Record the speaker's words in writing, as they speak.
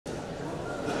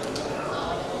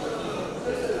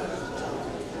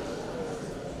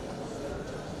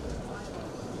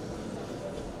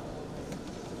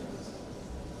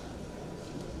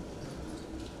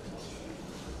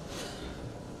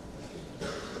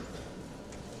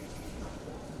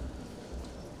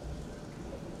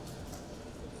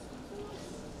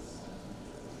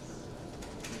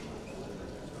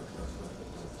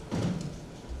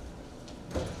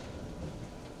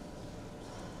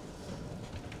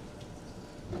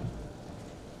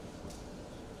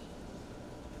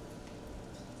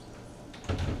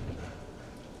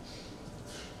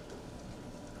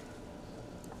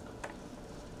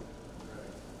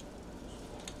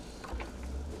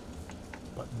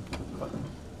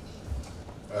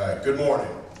All right, good morning.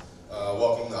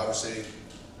 Welcome to obviously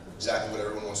exactly what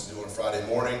everyone wants to do on a Friday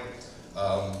morning.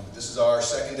 This is our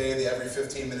second day of the Every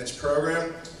 15 Minutes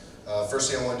program.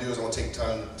 First thing I want to do is I want to take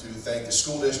time to thank the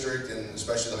school district and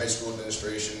especially the high school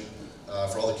administration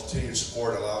for all the continued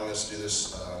support and allowing us to do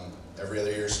this every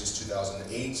other year since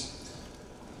 2008.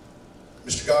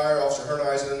 Mr. Geyer, Officer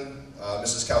Herneisen,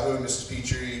 Mrs. Calhoun, Mrs.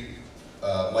 Petrie,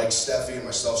 Mike Steffi, and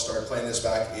myself started playing this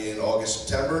back in August,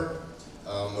 September.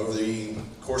 Over the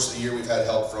course of the year, we've had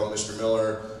help from Mr.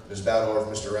 Miller, Ms. Badorf,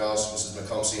 Mr. Rouse, Mrs.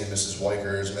 McCumsey, and Mrs.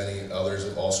 Weicker, as many others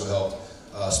have also helped.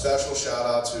 Special shout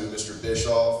out to Mr.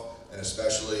 Bischoff, and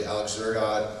especially Alex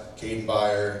Zergod, Caden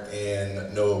Beyer,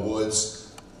 and Noah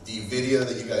Woods. The video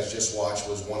that you guys just watched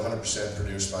was 100%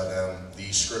 produced by them.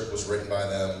 The script was written by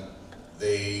them.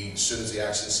 As soon as the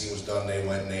action scene was done, they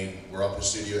went and they were up in the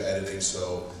studio editing.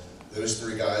 So those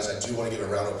three guys, I do want to give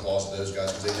a round of applause to those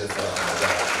guys because they did a phenomenal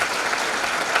job.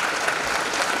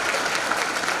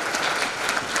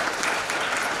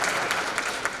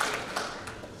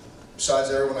 Besides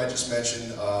everyone I just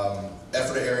mentioned,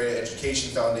 Ephrata Area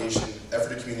Education Foundation,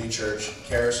 Ephrata Community Church,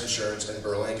 Karis Insurance, and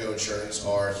Berlanco Insurance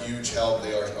are a huge help.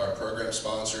 They are our program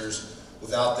sponsors.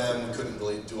 Without them, we couldn't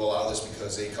really do a lot of this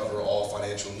because they cover all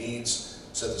financial needs,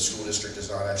 so that the school district does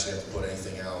not actually have to put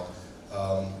anything out.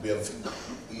 We have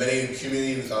many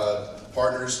community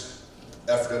partners: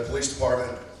 Ephrata Police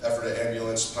Department, Ephrata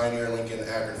Ambulance, Pioneer Lincoln,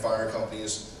 Akron Fire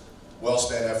Companies,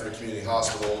 Wellspan Ephrata Community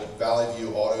Hospital, Valley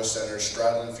View Auto Center,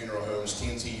 Stradlin Funeral Homes,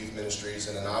 TNT Youth Ministries,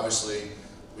 and then obviously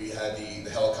we had the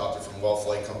helicopter from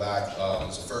WellFlight come back. It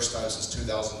was the first time since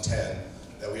 2010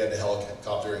 that we had the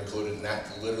helicopter included, and that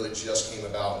literally just came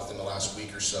about within the last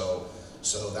week or so.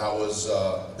 So that was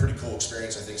a pretty cool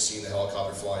experience, I think, seeing the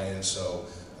helicopter fly in. So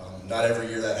not every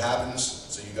year that happens,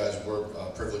 so you guys were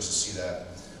privileged to see that.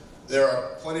 There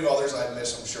are plenty of others I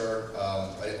missed, I'm sure.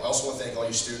 I also want to thank all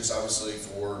you students, obviously,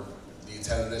 for the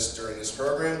attentiveness during this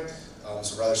program.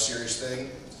 It's a rather serious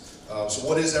thing. So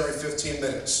what is Every 15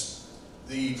 Minutes?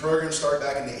 The program started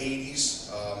back in the 80s.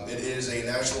 It is a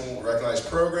national recognized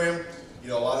program. You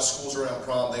know, a lot of schools around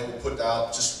prom, they will put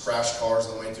out just crash cars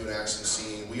that might do an accident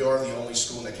scene. We are the only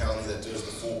school in the county that does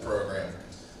the full program.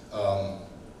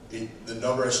 The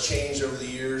number has changed over the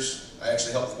years. I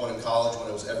actually helped with one in college when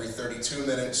it was every 32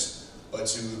 minutes, but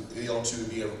to be able to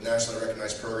be a nationally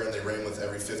recognized program, they ran with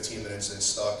every 15 minutes and it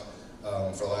stuck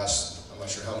for the last, I'm not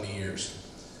sure how many years.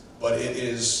 But it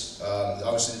is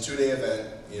obviously the two-day event,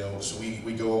 you know, so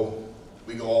we go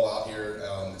all out here.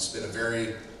 It's been a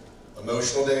very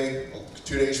emotional day,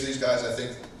 2 days for these guys. I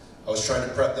think I was trying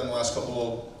to prep them the last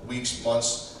couple of weeks,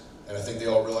 months, and I think they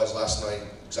all realized last night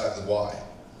exactly why.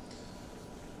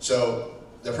 So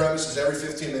the premise is every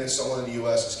 15 minutes someone in the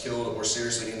U.S. is killed or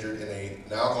seriously injured in an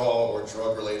alcohol or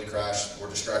drug-related crash or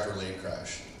distractor-related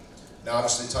crash. Now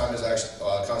obviously time is actually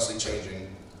constantly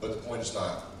changing, but the point is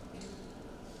not.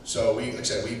 So like I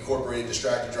said, we incorporated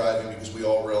distracted driving because we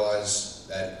all realize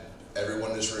that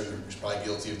everyone in this room is probably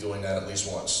guilty of doing that at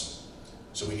least once.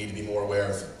 So we need to be more aware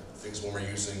of things when we're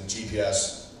using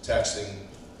GPS, texting,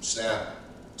 Snap,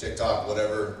 TikTok,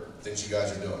 whatever things you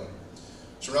guys are doing.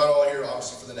 So we're not all here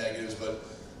obviously for the negatives, but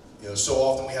you know, so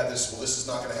often we have this, well, this is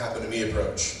not going to happen to me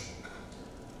approach.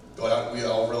 But we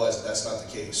all realize that that's not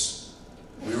the case.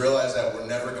 We realize that we're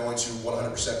never going to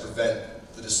 100%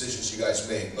 prevent the decisions you guys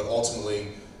make, but ultimately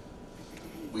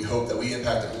we hope that we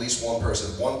impact at least one person.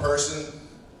 If one person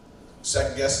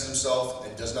second guesses himself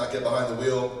and does not get behind the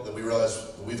wheel, then we realize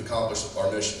that we've accomplished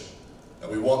our mission.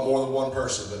 And we want more than one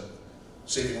person, but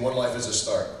saving one life is a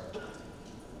start.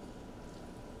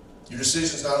 Your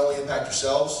decisions not only impact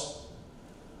yourselves,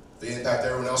 they impact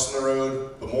everyone else on the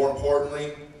road, but more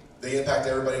importantly, they impact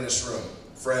everybody in this room.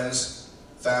 Friends,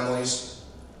 families.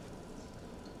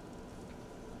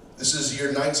 This is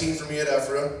year 19 for me at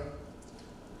Ephrata.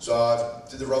 So I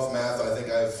did the rough math, and I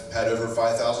think I've had over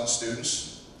 5,000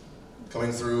 students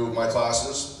coming through my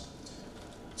classes.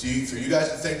 For you guys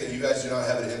to think that you guys do not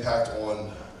have an impact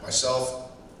on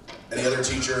myself, any other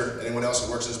teacher, anyone else that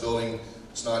works in this building,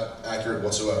 it's not accurate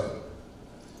whatsoever.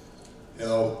 You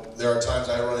know, there are times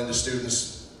I run into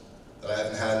students that I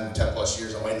haven't had in 10 plus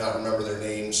years. I might not remember their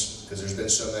names because there's been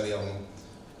so many of them.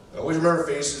 I always remember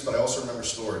faces, but I also remember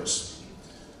stories.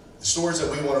 The stories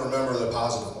that we want to remember are the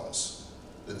positive ones,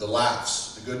 the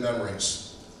laughs, the good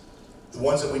memories. The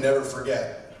ones that we never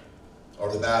forget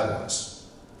are the bad ones,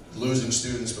 losing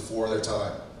students before their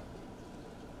time.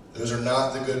 Those are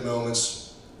not the good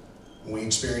moments when we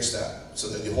experience that. So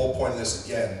that the whole point of this,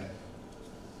 again,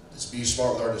 is be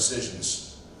smart with our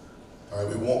decisions. All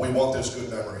right, we want those good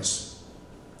memories.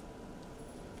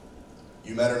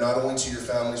 You matter not only to your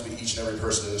families, but each and every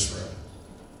person in this room.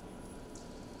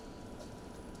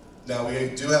 Now,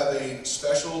 we do have a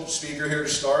special speaker here to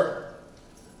start.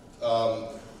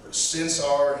 Since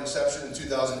our inception in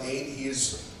 2008, he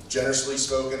has generously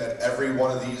spoken at every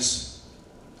one of these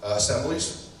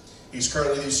assemblies. He's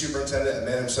currently the superintendent at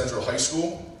Manheim Central High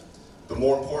School. But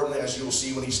more importantly, as you will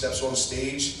see when he steps on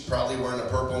stage, proudly wearing a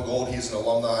purple and gold, he is an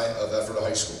alumni of Ephrata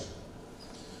High School.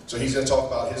 So he's going to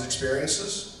talk about his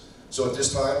experiences. So at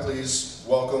this time, please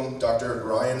welcome Dr.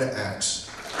 Ryan Axe.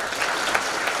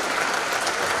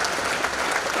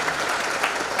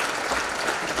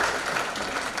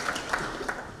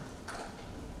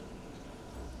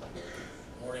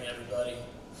 Morning, everybody.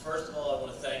 First of all, I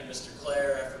want to thank Mr.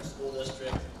 Clare, Ephrata School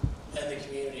District, and the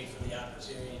community for the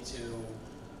opportunity to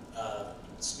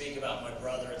speak about my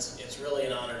brother. It's really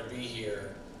an honor to be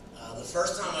here. The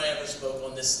first time I ever spoke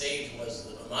on this stage was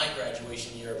my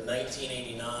graduation year of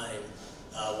 1989,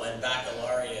 when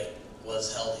baccalaureate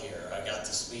was held here. I got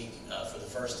to speak for the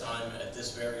first time at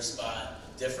this very spot,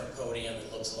 different podium.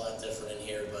 It looks a lot different in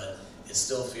here, but it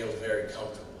still feels very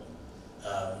comfortable.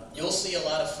 You'll see a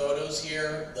lot of photos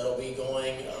here that'll be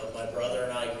going of my brother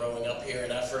and I growing up here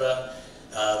in Ephrata.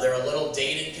 They're a little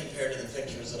dated compared to the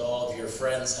pictures that all of your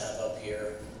friends have up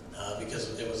here,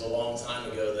 because it was a long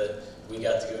time ago that we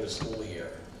got to go to school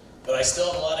here. But I still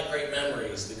have a lot of great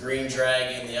memories. The Green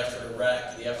Dragon, the Ephrata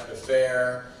Rec, the Ephrata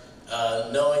Fair,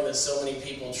 knowing that so many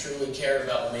people truly cared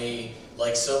about me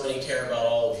like so many care about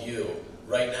all of you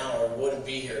right now, or wouldn't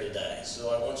be here today.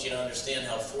 So I want you to understand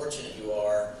how fortunate you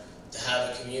are to have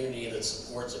a community that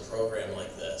supports a program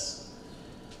like this.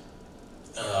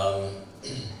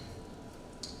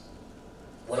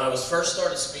 When I was first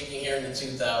started speaking here in the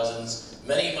 2000s,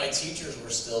 many of my teachers were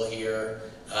still here,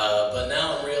 but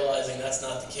now I'm realizing that's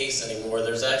not the case anymore.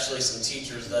 There's actually some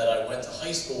teachers that I went to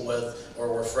high school with,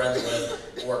 or were friends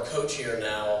with, or coach here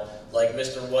now, like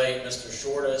Mr. White, Mr.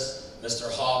 Shortus, Mr.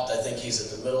 Haupt, I think he's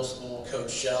at the middle school,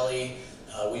 Coach Shelley.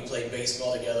 We played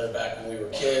baseball together back when we were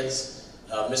kids.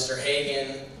 Mr.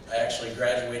 Hagan, I actually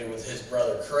graduated with his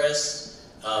brother Chris,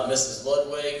 Mrs.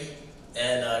 Ludwig,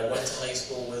 and I went to high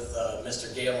school with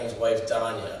Mr. Galen's wife,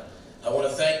 Danya. I want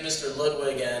to thank Mr.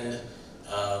 Ludwig and,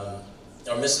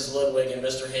 or Mrs. Ludwig and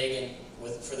Mr. Hagan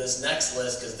for this next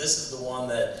list, because this is the one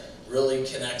that really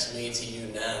connects me to you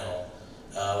now.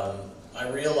 I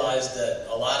realized that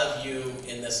a lot of you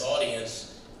in this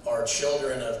audience are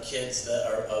children of kids that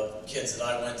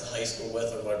I went to high school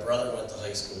with, or my brother went to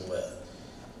high school with.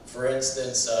 For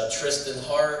instance, Tristan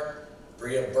Hart,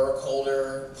 Bria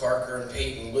Burkholder, Parker and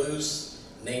Peyton Luce,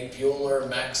 Nate Bueller,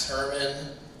 Max Herman,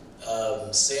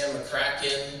 Sam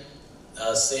McCracken.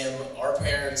 Sam, our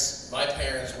parents, my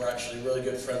parents were actually really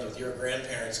good friends with your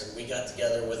grandparents, and we got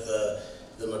together with the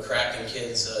McCracken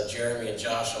kids, Jeremy and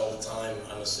Josh, all the time.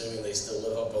 I'm assuming they still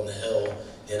live up on the hill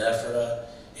in Ephrata.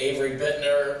 Avery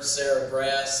Bittner, Sarah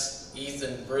Brass,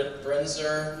 Ethan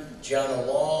Brinzer, Gianna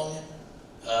Long,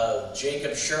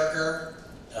 Jacob Shirker.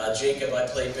 Jacob, I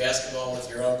played basketball with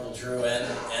your Uncle Drew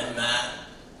and Matt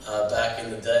back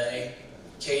in the day.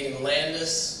 Caden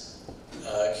Landis,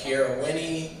 Kiera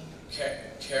Winnie,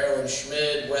 Carolyn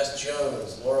Schmid, Wes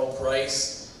Jones, Laurel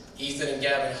Price, Ethan and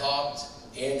Gavin Haupt,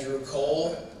 Andrew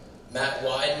Cole, Matt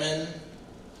Weidman,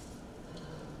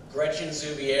 Gretchen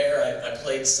Zubier. I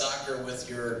played soccer with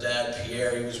your dad,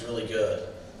 Pierre. He was really good.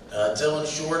 Dylan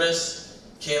Shortus,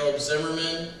 Caleb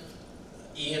Zimmerman,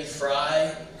 Ian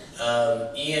Fry.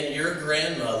 Ian, your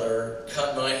grandmother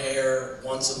cut my hair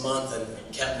once a month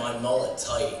and kept my mullet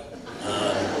tight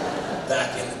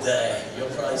back in the day. You'll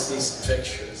probably see some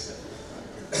pictures.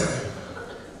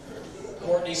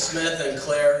 Courtney Smith and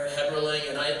Claire Heberling,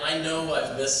 and I know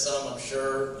I've missed some, I'm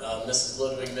sure Mrs.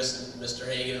 Ludwig, Mr.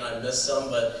 Hagan, and I missed some,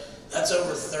 but that's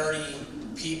over 30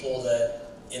 people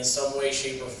that in some way,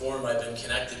 shape, or form I've been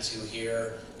connected to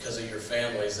here because of your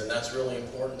families, and that's really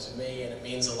important to me, and it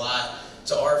means a lot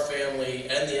to our family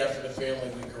and the Ephrata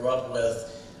family we grew up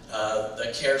with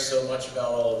that care so much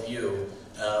about all of you.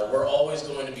 We're always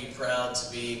going to be proud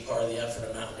to be part of the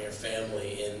Ephrata Mountaineer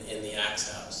family in the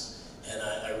Axe House. And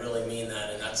I really mean that,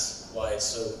 and that's why it's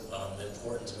so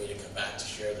important to me to come back to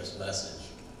share this message.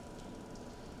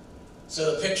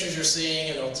 So the pictures you're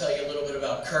seeing, and I'll tell you a little bit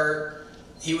about Kurt.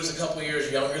 He was a couple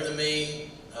years younger than me.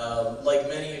 Like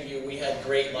many of you, we had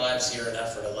great lives here in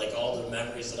Ephrata, like all the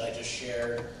memories that I just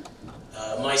shared.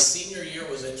 My senior year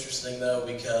was interesting, though,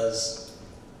 because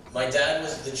my dad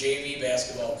was the JV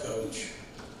basketball coach.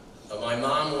 My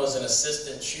mom was an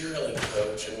assistant cheerleading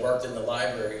coach and worked in the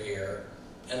library here.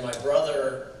 And my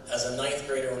brother, as a 9th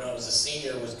grader when I was a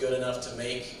senior, was good enough to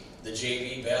make the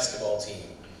JV basketball team.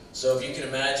 So if you can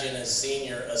imagine a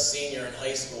senior in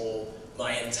high school,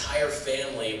 my entire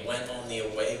family went on the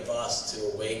away bus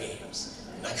to away games.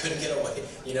 I couldn't get away.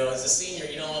 You know, as a senior,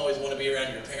 you don't always want to be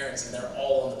around your parents, and they're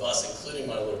all on the bus, including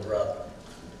my little brother.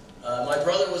 My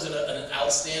brother was an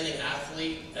outstanding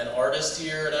athlete and artist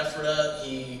here at Ephrata.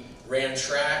 He ran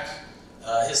track.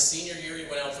 His senior year, he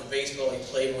went out for baseball. He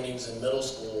played when he was in middle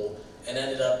school and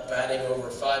ended up batting over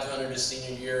 500 his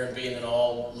senior year and being an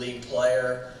all-league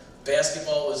player.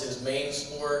 Basketball was his main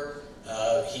sport.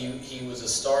 He was a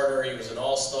starter. He was an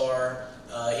all-star.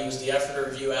 He was the Ephrata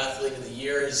Review Athlete of the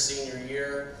Year his senior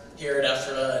year here at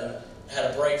Ephrata and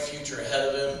had a bright future ahead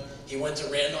of him. He went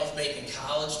to Randolph-Macon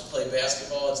College to play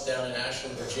basketball. It's down in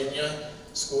Ashland, Virginia.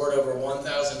 Scored over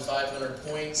 1,500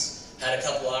 points. Had a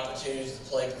couple opportunities to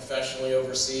play professionally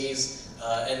overseas.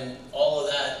 And all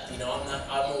of that, you know,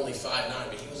 I'm only 5'9",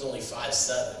 but he was only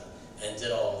 5'7", and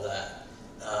did all of that.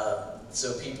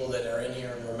 So people that are in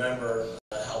here remember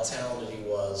how talented he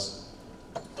was.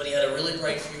 But he had a really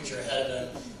bright future ahead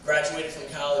of him. Graduated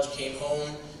from college, came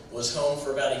home, was home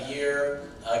for about a year,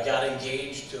 got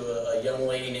engaged to a young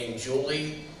lady named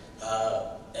Julie,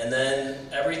 and then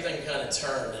everything kind of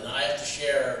turned. And I have to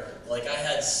share, like, I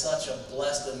had such a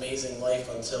blessed, amazing life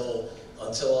until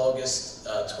August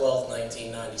 12th,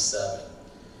 1997.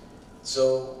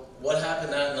 So what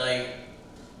happened that night,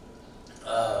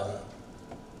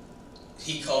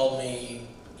 he called me.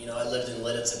 You know, I lived in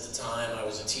Lidditz at the time. I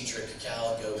was a teacher at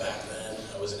Cocalico back then.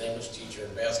 I was an English teacher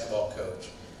and basketball coach.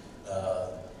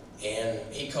 And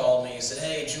he called me. He said,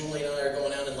 "Hey, Julie and I are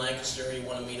going out in Lancaster. You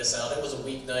want to meet us out?" It was a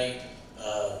weeknight.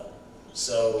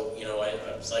 So, you know, I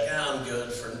was like, I'm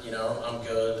good for, you know, I'm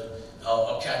good.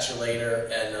 I'll catch you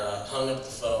later. And hung up the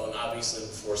phone, obviously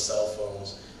before cell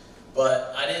phones.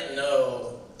 But I didn't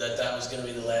know that that was going to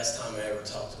be the last time I ever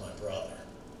talked to my brother.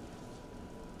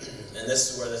 And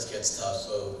this is where this gets tough,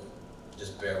 so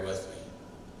just bear with me.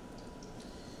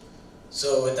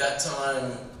 So at that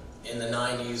time, in the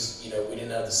 90s, you know, we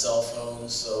didn't have the cell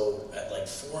phones, so at like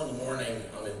 4 in the morning,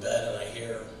 I'm in bed and I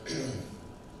hear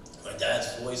my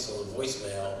dad's voice on the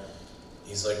voicemail.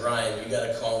 He's like, "Ryan, you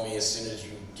gotta call me as soon as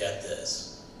you get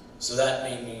this." So that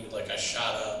made me, like, I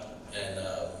shot up and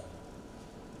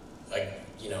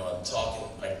I'm talking,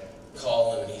 I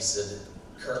call him and he said,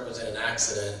 Kurt was in an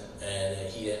accident and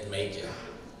he didn't make it.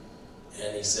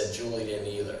 And he said Julie didn't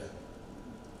either.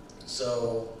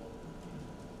 So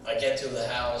I get to the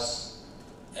house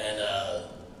and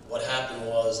what happened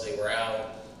was they were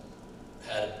out,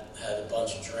 had a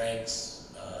bunch of drinks.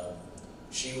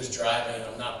 She was driving.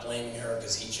 I'm not blaming her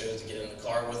because he chose to get in the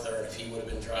car with her, and if he would have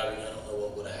been driving, I don't know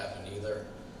what would have happened either.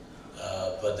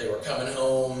 But they were coming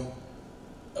home,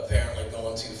 apparently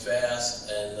going too fast,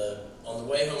 and on the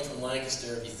way home from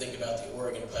Lancaster, if you think about the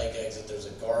Oregon Pike exit, there's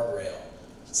a guardrail.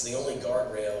 It's the only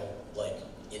guardrail, like,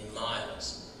 in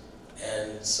miles.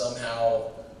 And somehow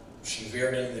she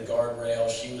veered into the guardrail,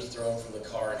 she was thrown from the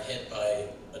car and hit by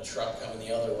a truck coming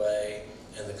the other way,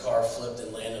 and the car flipped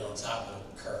and landed on top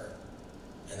of Kurt.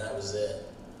 And that was it.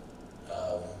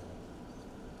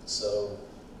 So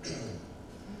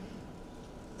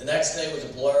the next day was a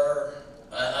blur.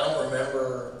 I don't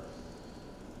remember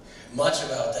much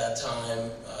about that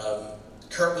time.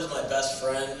 Kurt was my best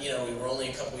friend. You know, we were only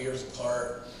a couple years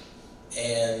apart.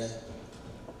 And,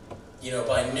 you know,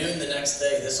 by noon the next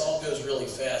day, this all goes really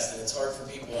fast, and it's hard for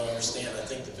people to understand. I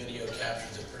think the video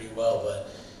captures it pretty well, but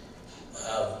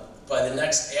by the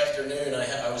next afternoon,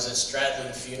 I was at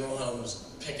Stradlin Funeral Homes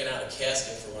picking out a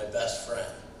casket for my best friend.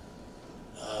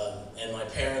 And my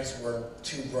parents were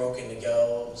too broken to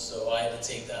go, so I had to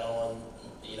take that on,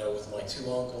 you know, with my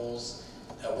 2 uncles.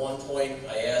 At one point,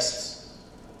 I asked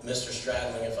Mr.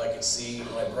 Stradling if I could see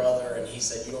my brother, and he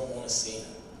said, "You don't want to see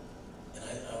him."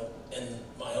 And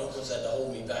my uncles had to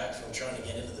hold me back from trying to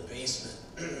get into the basement.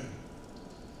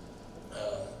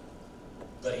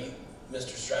 But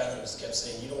Mr. Stradling just kept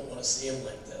saying, "You don't want to see him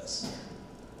like this."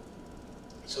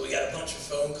 So we got a bunch of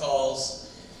phone calls.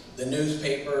 The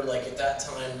newspaper, like at that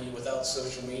time, without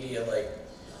social media, like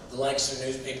the Lancaster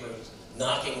newspaper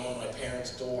knocking on my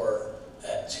parents' door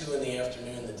at 2 in the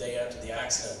afternoon, the day after the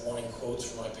accident, wanting quotes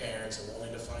from my parents and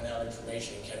wanting to find out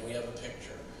information. Can we have a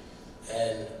picture?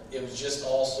 And it was just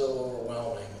all so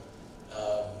overwhelming.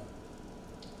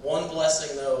 One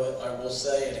blessing, though, I will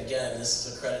say, and again, this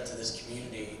is a credit to this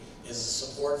community, is the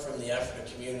support from the Ephrata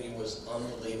community was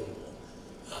unbelievable.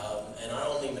 And I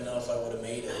don't even know if I would have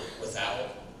made it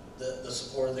without the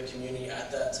support of the community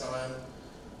at that time.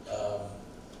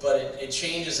 But it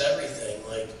changes everything.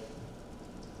 Like,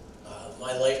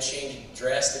 my life changed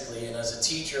drastically, and as a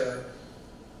teacher,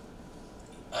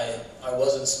 I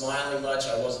wasn't smiling much,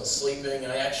 I wasn't sleeping.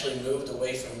 I actually moved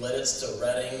away from Lidditz to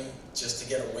Reading just to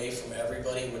get away from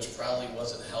everybody, which probably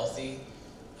wasn't healthy.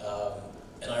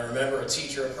 And I remember a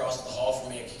teacher across the hall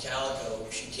from me at Cocalico,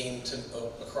 she came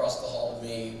across the hall to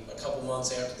me a couple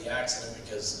months after the accident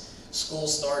because school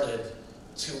started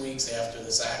 2 weeks after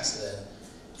this accident.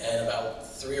 And about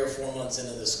 3 or 4 months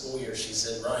into the school year, she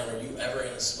said, "Ryan, are you ever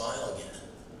going to smile again?"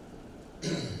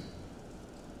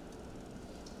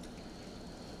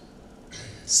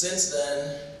 Since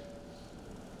then,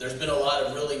 there's been a lot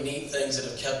of really neat things that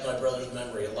have kept my brother's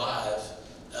memory alive.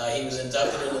 He was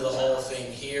inducted into the Hall of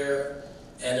Fame here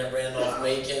and at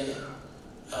Randolph-Macon.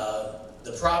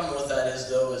 The problem with that is,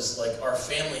 though, is like our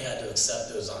family had to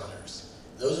accept those honors.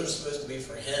 Those are supposed to be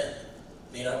for him.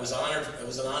 I mean, it was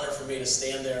an honor for me to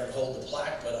stand there and hold the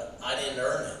plaque, but I didn't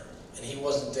earn it. And he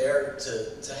wasn't there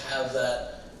to have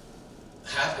that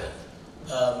happen.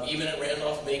 Even at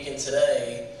Randolph-Macon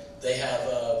today, they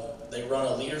run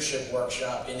a leadership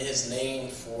workshop in his name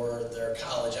for their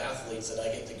college athletes that I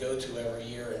get to go to every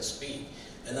year and speak.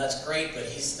 And that's great, but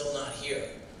he's still not here.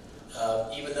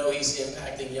 Even though he's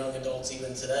impacting young adults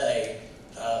even today,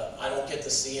 I don't get to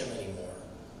see him anymore.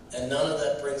 And none of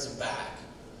that brings him back.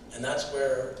 And that's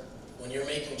where, when you're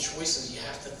making choices, you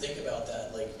have to think about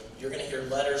that. Like, you're going to hear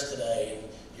letters today, and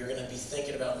you're going to be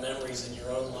thinking about memories in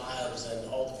your own lives and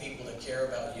all the people that care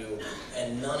about you,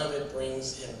 and none of it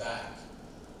brings him back.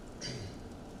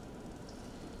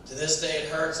 To this day, it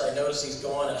hurts. I notice he's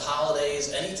gone at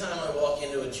holidays. Anytime I walk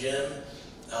into a gym,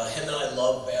 him and I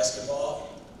love basketball.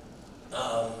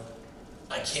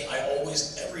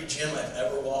 Every gym I've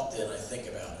ever walked in, I think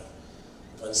about him.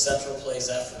 When Central plays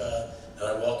Ephrata, and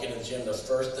I walk into the gym, the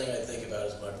first thing I think about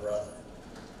is my brother.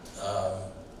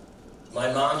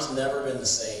 My mom's never been the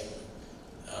same.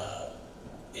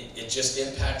 It just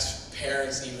impacts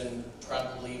parents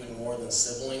probably even more than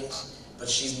siblings, but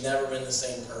she's never been the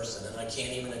same person, and I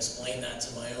can't even explain that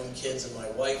to my own kids and my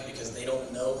wife because they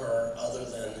don't know her other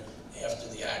than after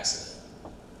the accident.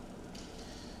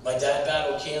 My dad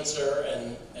battled cancer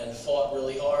and fought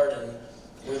really hard, and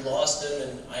we lost him,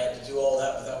 and I had to do all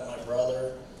that without my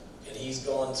brother, and he's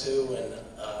gone too, and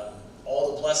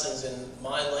all the blessings in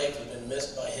my life have been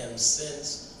missed by him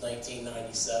since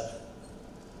 1997.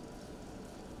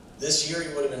 This year he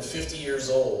would have been 50 years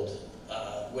old,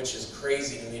 which is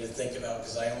crazy to me to think about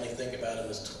because I only think about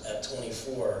him at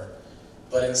 24.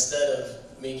 But instead of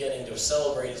me getting to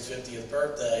celebrate his 50th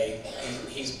birthday,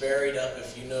 he's buried up,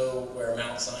 if you know where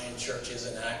Mount Zion Church is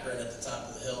in Akron, at the top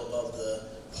of the hill above the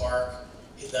park.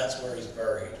 That's where he's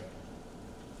buried.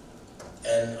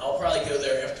 And I'll probably go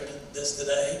there after this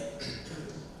today,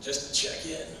 just to check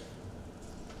in.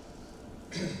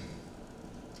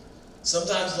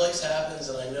 Sometimes life happens,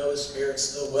 and I know his spirit's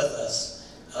still with us.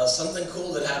 Something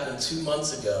cool that happened 2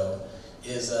 months ago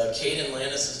is Caden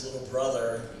Landis' little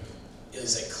brother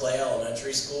is at Clay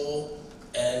Elementary School,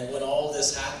 and when all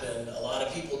this happened, a lot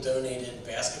of people donated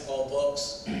basketball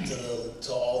books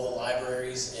to all the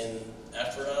libraries in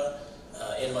Ephrata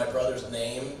in my brother's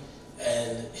name.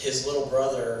 And his little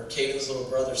brother, Caden's little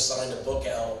brother, signed a book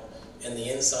out, and the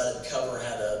inside of the cover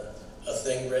had a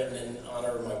thing written in honor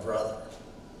of my brother.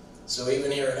 So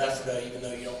even here at Ephrata, even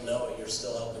though you don't know it, you're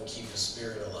still helping keep his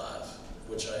spirit alive,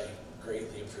 which I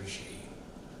greatly appreciate.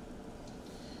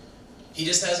 He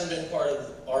just hasn't been part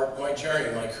of my journey,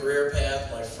 my career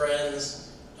path. My friends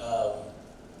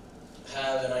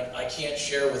have, and I can't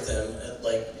share with him.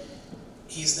 Like,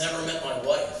 he's never met my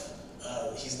wife.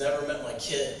 He's never met my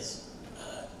kids.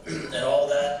 And all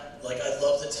that, like, I'd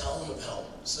love to tell him about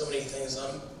so many things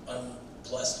I'm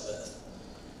blessed with.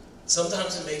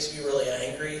 Sometimes it makes me really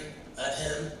angry at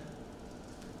him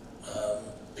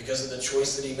because of the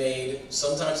choice that he made.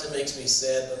 Sometimes it makes me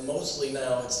sad, but mostly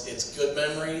now it's good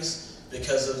memories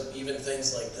because of even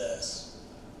things like this.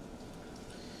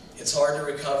 It's hard to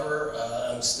recover.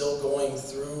 I'm still going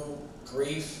through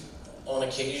grief on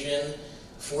occasion.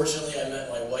 Fortunately, I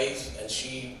met my wife, and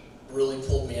she really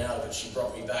pulled me out of it. She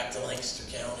brought me back to Lancaster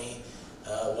County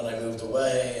when I moved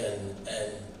away, and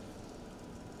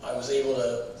I was able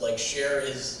to share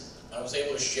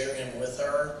him with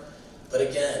her. But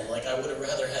again, I would have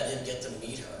rather had him get to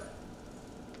meet her.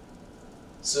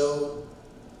 So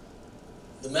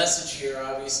the message here,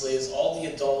 obviously, is all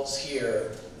the adults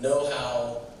here know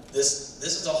how this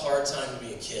is a hard time to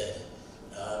be a kid.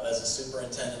 As a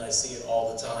superintendent, I see it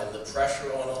all the time. The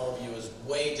pressure on all of you is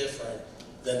way different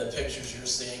than the pictures you're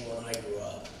seeing when I grew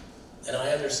up. And I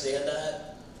understand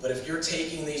that, but if you're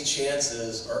taking these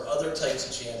chances, or other types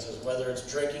of chances, whether it's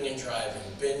drinking and driving,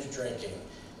 binge drinking,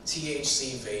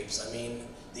 THC vapes, I mean,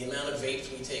 The amount of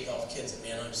vapes we take off kids at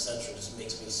Manheim Central just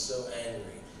makes me so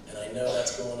angry, and I know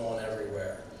that's going on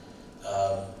everywhere.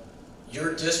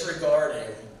 You're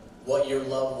disregarding what your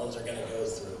loved ones are going to go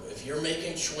through. If you're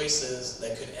making choices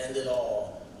that could end it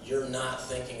all, you're not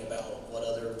thinking about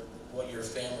what your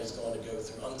family's going to go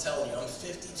through. I'm telling you, I'm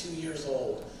 52 years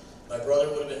old. My brother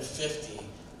would have been 50.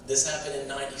 This happened in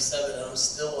 '97, and I'm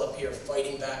still up here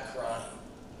fighting back crying.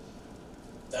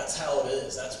 That's how it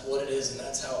is. That's what it is, and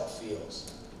that's how it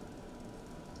feels.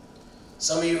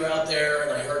 Some of you are out there,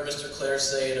 and I heard Mr. Clare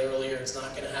say it earlier, it's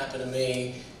not going to happen to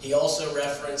me. He also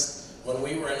referenced when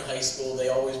we were in high school, they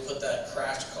always put that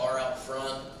crashed car out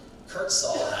front. Kurt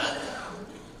saw that.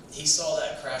 He saw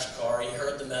that crashed car. He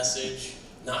heard the message.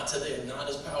 Not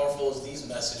as powerful as these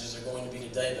messages are going to be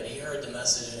today, but he heard the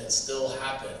message, and it still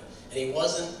happened. And he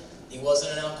wasn't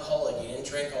an alcoholic. He didn't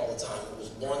drink all the time. It was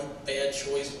one bad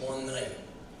choice one night.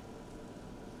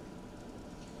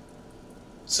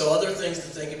 So other things to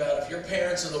think about, if your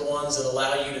parents are the ones that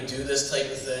allow you to do this type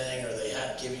of thing, or they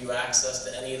give you access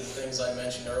to any of the things I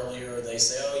mentioned earlier, or they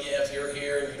say, oh yeah, if you're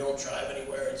here and you don't drive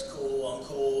anywhere, it's cool, I'm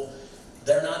cool.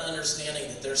 They're not understanding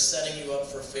that they're setting you up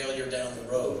for failure down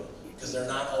the road, because they're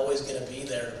not always going to be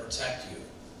there to protect you.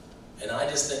 And I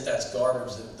just think that's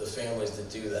garbage, the families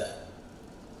that do that.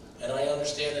 And I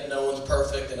understand that no one's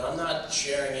perfect, and I'm not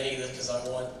sharing any of this because I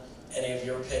want any of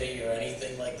your pity or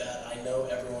anything like that. I know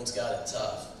everyone's got it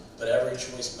tough, but every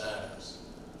choice matters.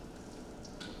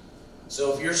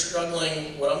 So if you're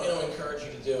struggling, what I'm going to encourage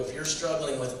you to do, if you're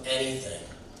struggling with anything,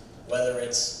 whether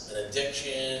it's an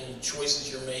addiction,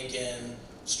 choices you're making,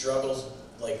 struggles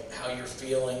like how you're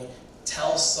feeling,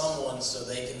 tell someone so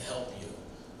they can help you.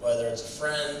 Whether it's a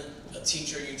friend, a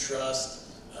teacher you trust,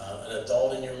 an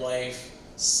adult in your life,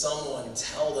 someone,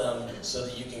 tell them so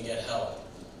that you can get help.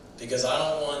 Because I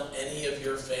don't want any of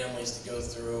your families to go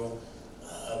through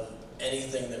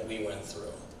anything that we went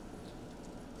through.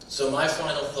 So my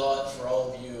final thought for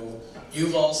all of you,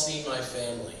 you've all seen my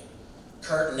family.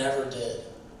 Kurt never did.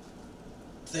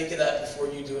 Think of that before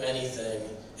you do anything,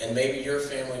 and maybe your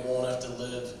family won't have to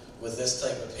live with this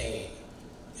type of pain.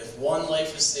 If one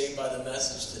life is saved by the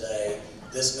message today,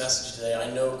 this message today, I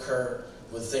know Kurt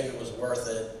would think it was worth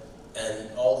it,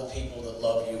 and all the people that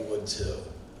love you would too.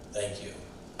 Thank you.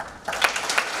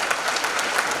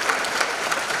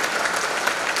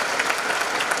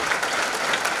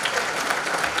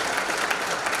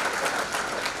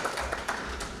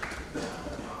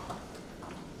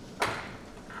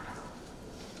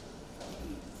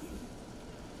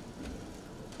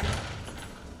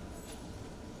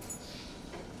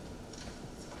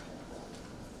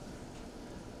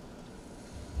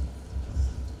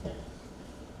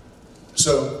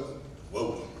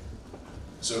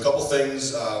 So a couple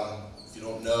things, if you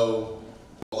don't know,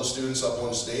 all the students up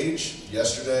on stage,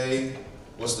 yesterday,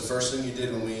 what's the first thing you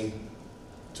did when we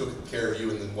took care of you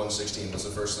in the 116? What's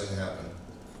the first thing that happened?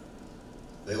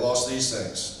 They lost these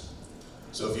things.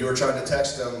 So if you were trying to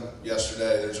text them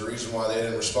yesterday, there's a reason why they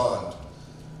didn't respond.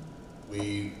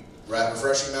 We were at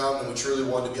Refreshing Mountain, and we truly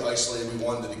wanted to be isolated. We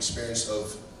wanted the experience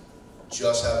of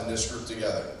just having this group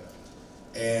together.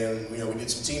 And we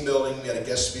did some team building. We had a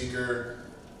guest speaker.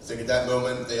 I think at that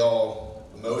moment they all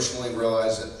emotionally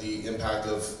realized that the impact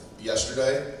of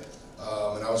yesterday.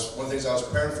 And one of the things I was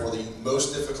preparing for, the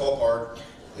most difficult part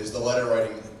is the letter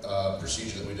writing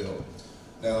procedure that we do.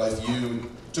 Now, if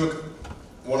you took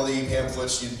one of the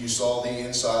pamphlets, you saw the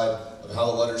inside of how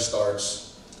the letter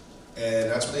starts,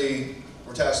 and that's what they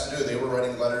were tasked to do. They were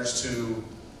writing letters to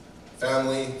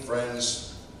family, friends,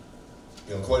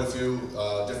 quite a few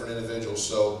different individuals.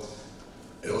 So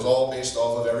it was all based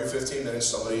off of every 15 minutes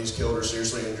somebody's killed or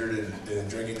seriously injured in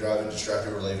drinking, driving,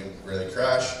 distracted, or related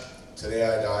crash. Today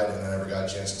I died and I never got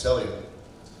a chance to tell you.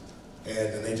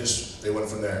 And then they went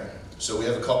from there. So we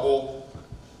have a couple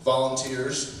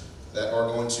volunteers that are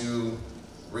going to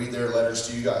read their letters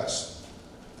to you guys.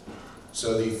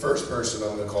 So the first person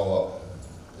I'm going to call up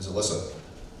is Alyssa.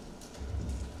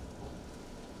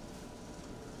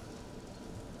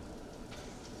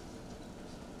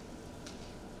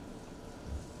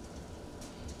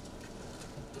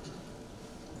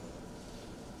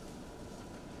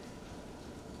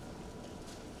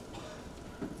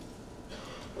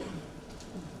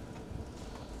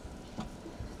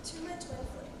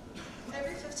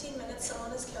 Every 15 minutes,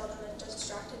 someone is killed in a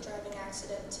distracted driving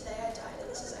accident. Today I died, and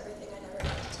this is everything I never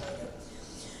got to tell you.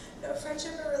 No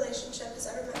friendship or relationship is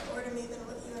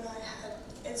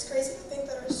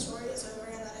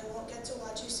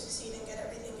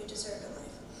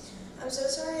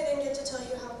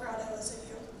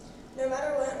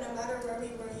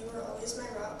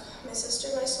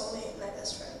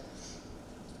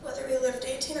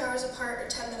 18 hours apart or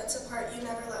 10 minutes apart, you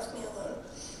never left me alone.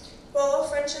 While all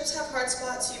friendships have hard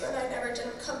spots, you and I never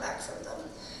didn't come back from them.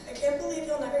 I can't believe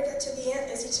you'll never get to be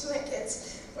Aunt Izzy to my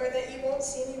kids, or that you won't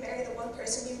see me marry the one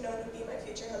person you've known to be my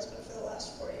future husband for the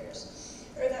last 4 years,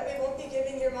 or that we won't be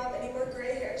giving your mom any more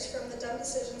gray hairs from the dumb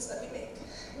decisions that we make.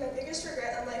 My biggest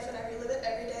regret in life, and I relive it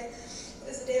every day,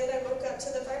 is the day that I woke up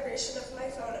to the vibration of my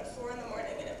phone at 4 in the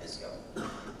morning and it was you.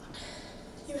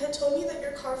 You had told me that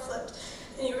your car flipped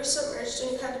and you were submerged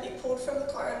and you had to be pulled from the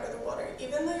car under the water.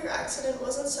 Even though your accident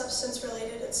wasn't substance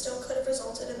related, it still could have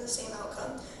resulted in the same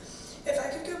outcome. If I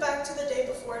could go back to the day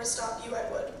before to stop you, I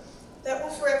would. That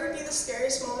will forever be the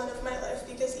scariest moment of my life,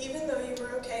 because even though you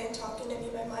were okay and talking to me,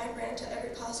 my mind ran to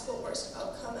every possible worst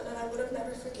outcome, and I would have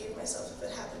never forgave myself if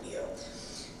it happened to you.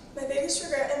 My biggest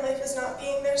regret in life is not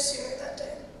being there sooner that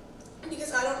day,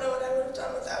 because I don't know what I would have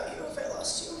done without you if I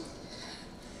lost you.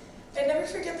 I'd never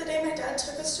forget the day my dad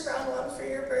took us to Round One for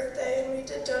your birthday, and we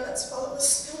did donuts while it was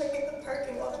snowing in the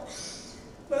parking lot.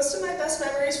 Most of my best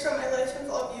memories from my life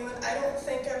involve you, and I don't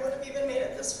think I would have even made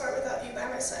it this far without you by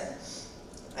my side.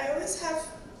 I always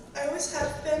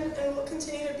have been and will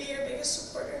continue to be your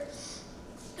biggest supporter.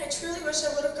 I truly wish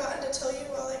I would have gotten to tell you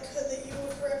while I could that you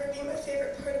will forever be my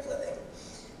favorite part of living.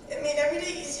 It made every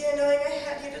day easier knowing I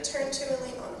had you to turn to and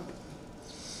lean on.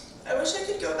 I wish I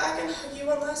could go back and hug you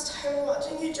one last time while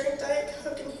watching you drink Diet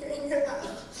Coke and hearing your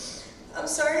laugh. I'm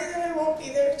sorry that I won't be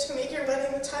there to make your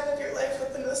wedding the time of your life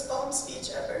with the most bomb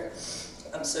speech ever.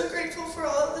 I'm so grateful for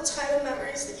all of the time and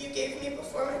memories that you gave me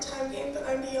before my time game, but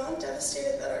I'm beyond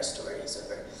devastated that our story is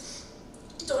over.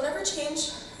 Don't ever change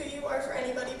who you are for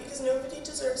anybody, because nobody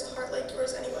deserves a heart like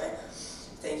yours anyway.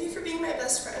 Thank you for being my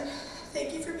best friend.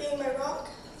 Thank you for being my rock.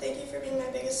 Thank you for being my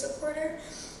biggest supporter.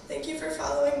 Thank you for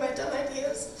following my dumb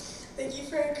ideas. Thank you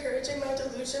for encouraging my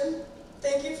delusion.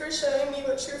 Thank you for showing me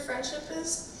what true friendship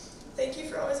is. Thank you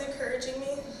for always encouraging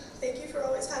me. Thank you for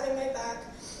always having my back.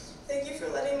 Thank you for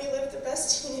letting me live the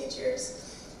best teenage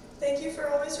years. Thank you for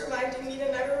always reminding me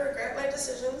to never regret my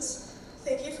decisions.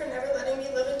 Thank you for never letting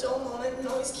me live a dull moment and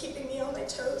always keeping me on my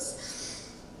toes.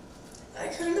 I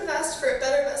couldn't have asked for a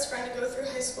better best friend to go through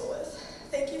high school with.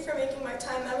 Thank you for making my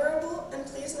time memorable, and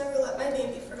please never let my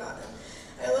name be forgotten.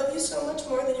 I love you so much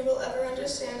more than you will ever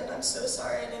understand, and I'm so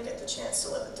sorry I didn't get the chance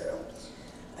to live it through.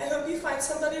 I hope you find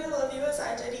somebody to love you as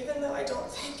I did, even though I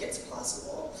don't think it's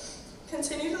possible.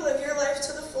 Continue to live your life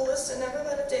to the fullest and never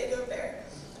let a day go bare.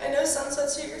 I know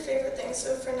sunsets are your favorite thing,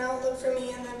 so for now live for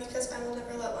me, and then because I will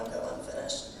never let one go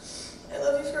unfinished. I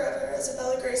love you forever,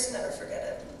 Isabella Grace, and never forget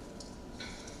it.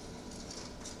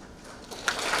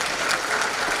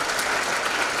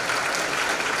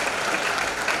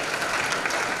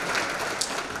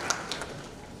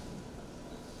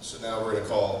 So now we're going to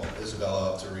call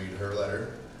Isabella up to read her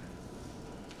letter.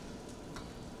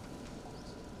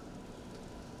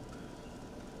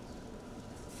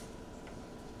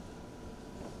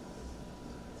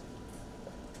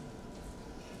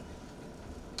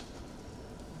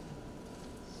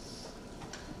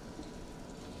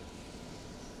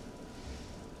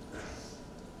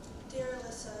 Dear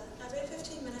Alyssa, every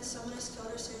 15 minutes someone is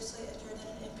killed or seriously injured in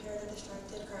an impaired or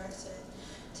distracted car accident.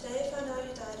 Today I found out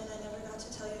you died and I never got to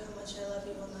tell you how much I love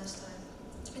you one last time.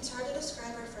 It's hard to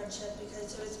describe our friendship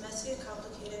because it was messy and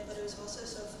complicated, but it was also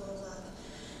so full of love.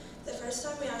 The first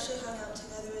time we actually hung out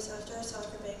together was after our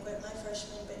soccer banquet my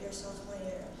freshman but your sophomore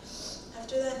year.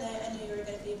 After that night I knew you were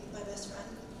going to be my best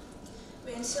friend.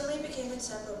 We instantly became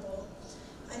inseparable.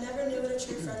 I never knew what a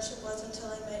true friendship was until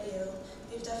I met you.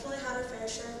 We've definitely had our fair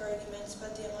share of arguments,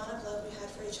 but the amount of love we had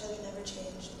for each other never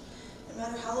changed. No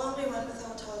matter how long we went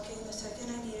without talking, the second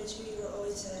I needed you, you were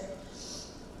always there.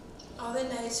 All the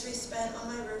nights we spent on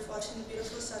my roof watching the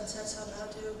beautiful sunsets I'll now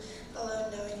do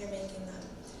alone knowing you're making them.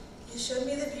 You showed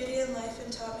me the beauty in life and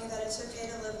taught me that it's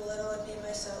okay to live a little and be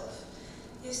myself.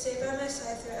 You stayed by my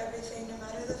side through everything, no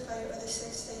matter the fight or the 6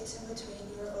 dates in between,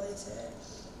 you were always there.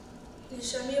 You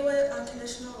showed me what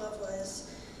unconditional love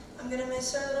was. I'm going to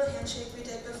miss our little handshake we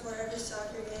did before every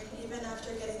soccer game, even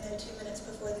after getting there 2 minutes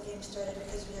before the game started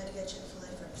because we had to get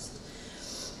Chick-fil-A first.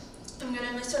 I'm going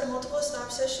to miss our multiple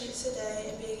stops at Sheetz a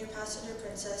day and being your passenger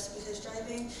princess because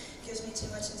driving gives me too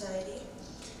much anxiety.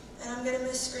 And I'm going to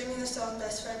miss screaming the song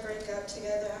Best Friend Breakup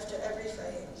together after every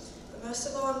fight. But most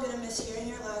of all, I'm going to miss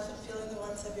hearing your laugh and feeling the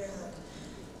warmth of your hug.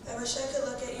 I wish I could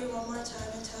look at you one more time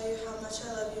and tell you how much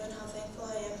I love you and how thankful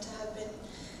I am to have been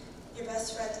your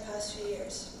best friend the past few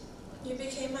years. You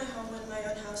became my home when my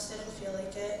own house didn't feel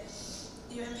like it.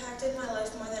 You impacted my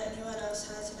life more than anyone else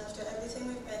has, and after everything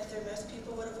we've been through, most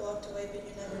people would have walked away, but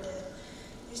you never did.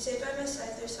 You stayed by my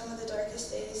side through some of the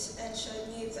darkest days and showed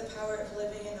me the power of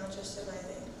living and not just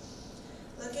surviving.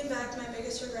 Looking back fact, my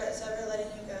biggest regret is ever letting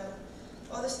you go.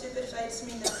 All the stupid fights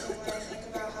mean nothing when I think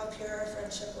about how pure our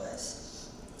friendship was.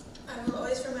 I will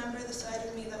always remember the side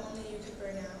of me that only you could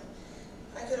bring out.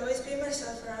 I could always be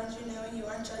myself around you, knowing you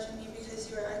aren't judging me because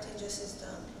you were acting just as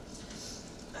dumb.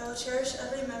 I will cherish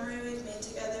every memory we've made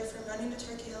together, from running to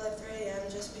Turkey Hill at 3 a.m.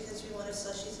 just because we wanted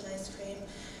slushies and ice cream,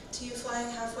 to you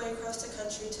flying halfway across the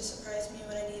country to surprise me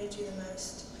when I needed you the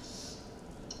most.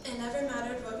 It never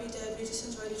mattered what we did, we just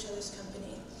enjoyed each other's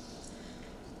company.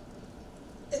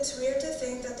 It's weird to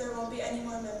think that there won't be any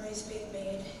more memories being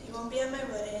made. You won't be at my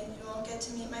wedding, you won't get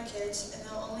to meet my kids, and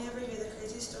they'll only ever hear the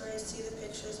crazy stories, see the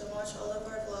pictures, and watch all of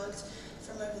our vlogs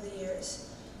from over the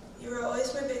years. You were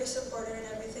always my biggest supporter in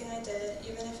everything I did,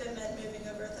 even if it meant moving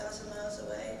over 1,000 miles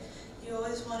away. You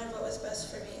always wanted what was best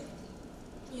for me.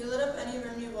 You lit up any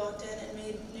room you walked in and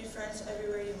made new friends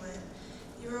everywhere you went.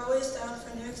 You were always down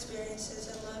for new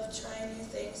experiences and loved trying new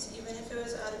things, even if it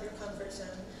was out of your comfort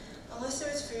zone. Unless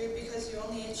it was food, because you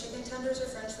only ate chicken tenders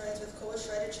or french fries with cold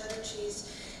shredded cheddar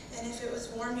cheese, and if it was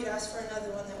warm, you'd ask for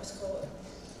another one that was cold.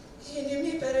 You knew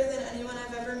me better than anyone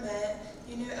I've ever met.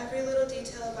 You knew every little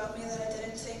detail about me that I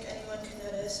didn't think anyone could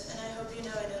notice, and I hope you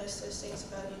know I noticed those things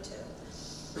about you too.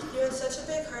 You had such a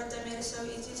big heart that made it so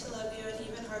easy to love you and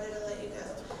even harder to let you go.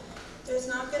 There's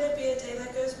not going to be a day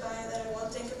that goes by that I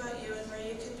won't think about you and where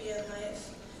you could be in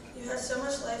life. You had so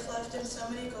much life left and so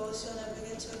many goals you'll never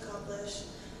get to accomplish.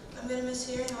 I'm going to miss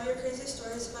hearing all your crazy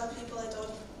stories about people I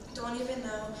don't even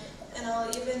know, and I'll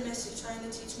even miss you trying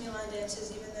to teach me line dances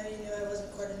even though you knew I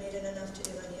wasn't coordinated enough to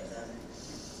do any of them.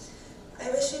 I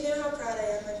wish you knew how proud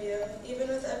I am of you. Even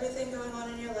with everything going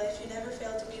on in your life, you never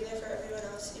failed to be there for everyone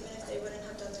else, even if they wouldn't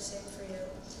have done the same for you.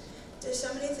 There's so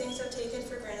many things I've taken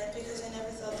for granted because I never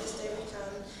thought this day would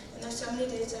come, and there's so many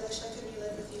days I wish I could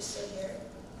relive with you still here.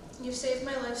 You've saved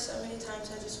my life so many times,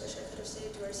 I just wish I could have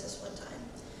saved yours this one time.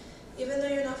 Even though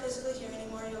you're not physically here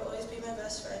anymore, you'll always be my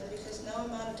best friend because no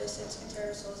amount of distance can tear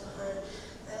our souls apart.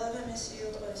 I love and miss you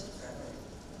always and forever.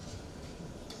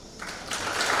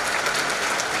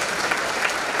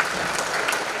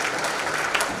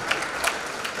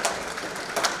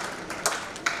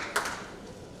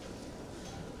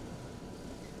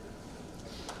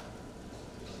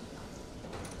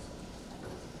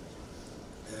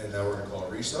 And now we're going to call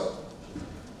Reese up.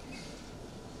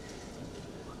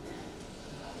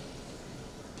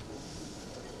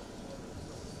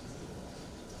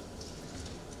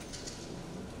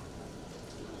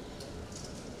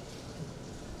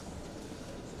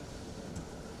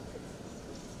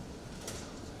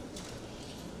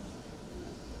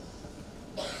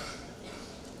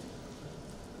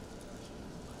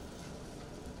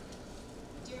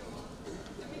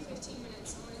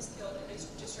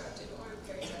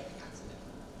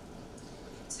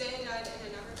 Today I died and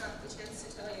I never got the chance to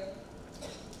tell you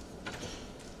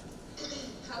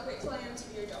how grateful I am to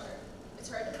be your daughter. It's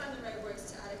hard to find the right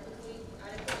words to adequately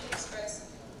express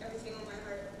everything on my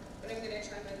heart, but I'm going to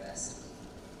try my best.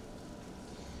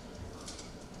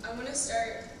 I want to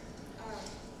start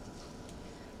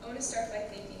by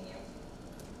thanking you.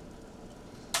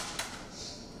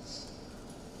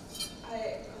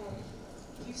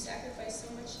 You've sacrificed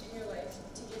so much in your life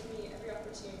to give me every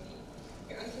opportunity.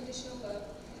 Your unconditional love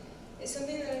is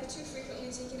something that I've too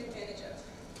frequently taken advantage of.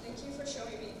 Thank you for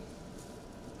showing me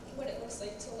what it looks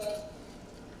like to love,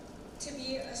 to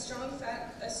be a strong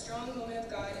woman of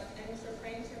God, and for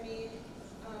praying for me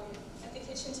at the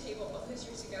kitchen table all those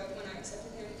years ago when I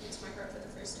accepted Him into my heart for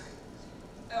the first time.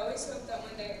 I always hope that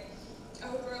one day I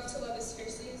will grow up to love as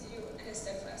fiercely as you and as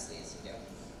steadfastly as you do.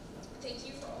 Thank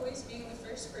you for always being the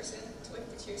first person to wipe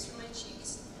the tears from my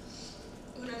cheeks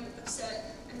when I'm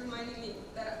upset and reminding me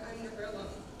that I'm never alone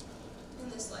in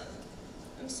this life.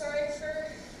 I'm sorry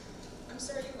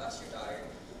you lost your daughter,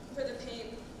 for the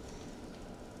pain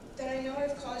that I know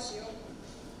I've caused you.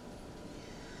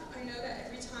 I know that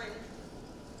every time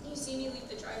you see me leave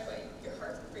the driveway, your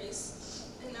heart will race,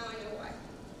 and now I know why.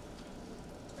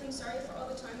 I'm sorry for all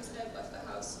the times that I've left the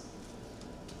house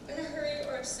in a hurry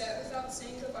or upset without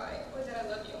saying goodbye or that I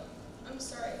love you. I'm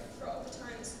sorry for all the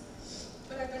times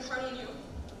that I've been hard on you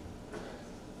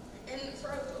and for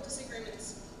our little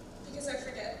disagreements, because I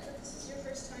forget that this is your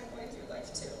first time going through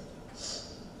life too.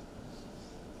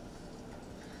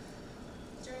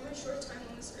 During my short time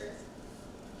on this earth,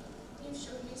 you've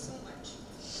showed me so much,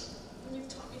 and you've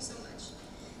taught me so much.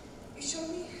 You showed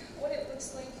me what it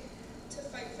looks like to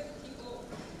fight for the people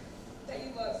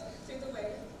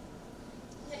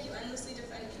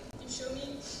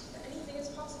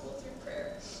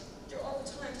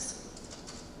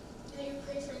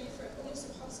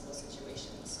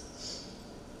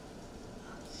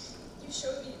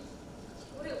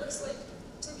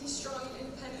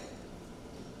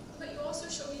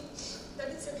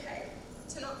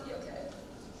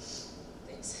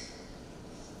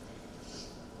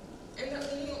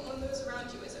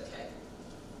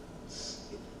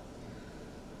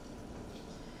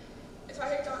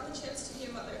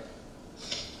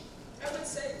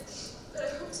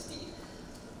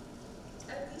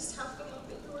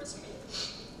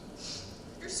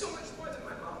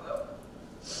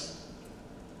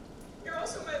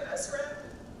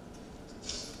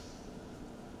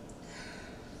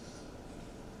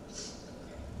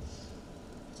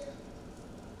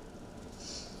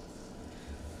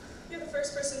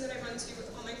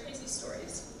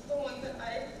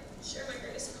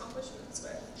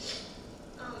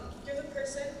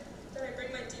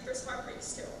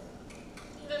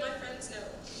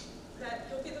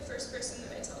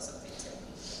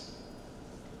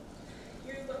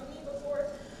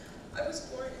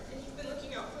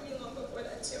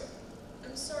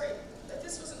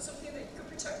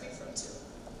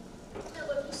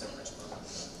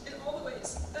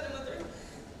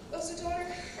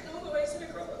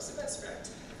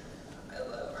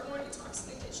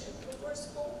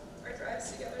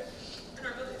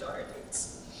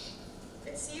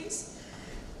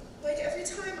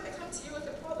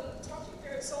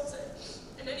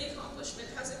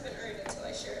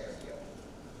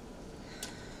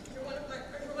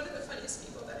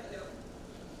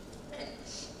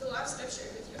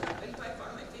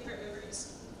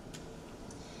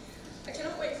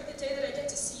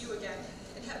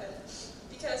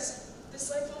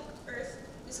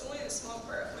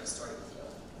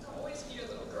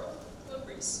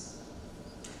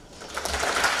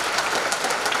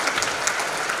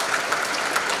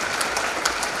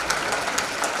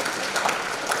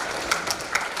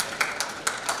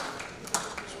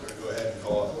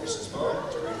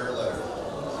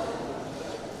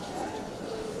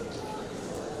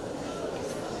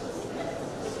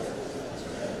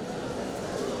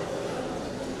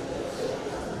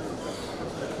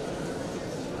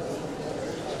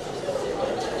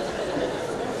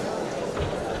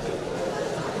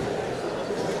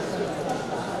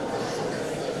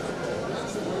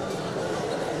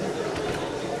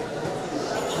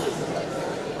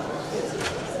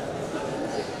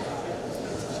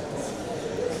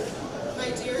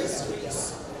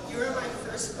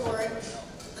born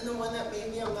and the one that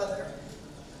made me a mother.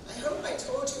 I hope I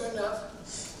told you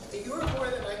enough that you were more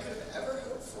than I could have ever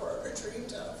hoped for or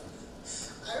dreamed of.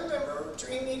 I remember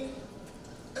dreaming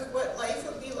of what life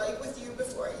would be like with you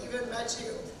before I even met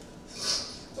you.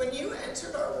 When you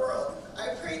entered our world,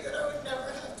 I prayed that I would never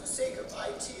have to say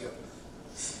goodbye to you.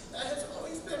 That has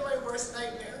always been my worst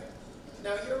nightmare.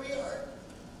 Now here we are.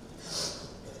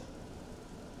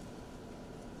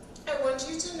 I want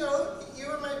you to know that you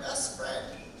are my best friend.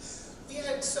 We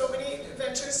had so many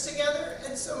adventures together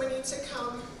and so many to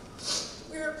come.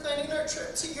 We were planning our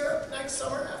trip to Europe next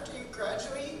summer after you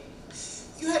graduate.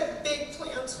 You had big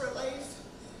plans for life,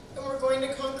 and we're going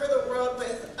to conquer the world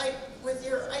with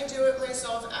your I do it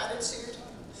myself attitude.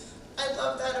 I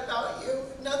love that about you.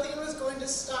 Nothing was going to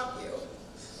stop you.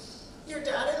 Your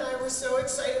dad and I were so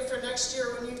excited for next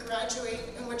year when you graduate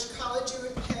and which college you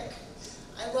would pick.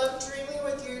 I loved dreaming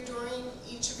with you during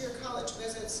each of your college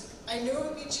visits. I knew it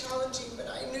would be challenging, but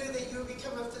I knew that you would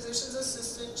become a physician's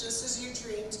assistant just as you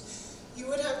dreamed. You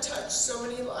would have touched so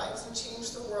many lives and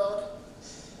changed the world.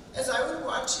 As I would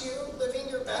watch you living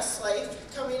your best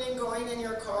life, coming and going in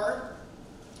your car,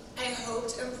 I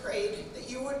hoped and prayed that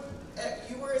you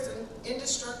were as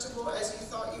indestructible as you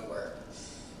thought you were.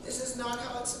 This is not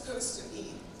how it's supposed to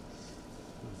be.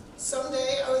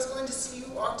 Someday I was going to see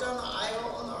you walk down the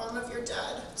aisle on the arm of your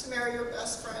dad to marry your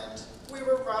best friend. We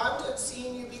were robbed of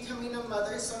seeing you becoming a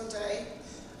mother someday.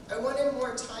 I wanted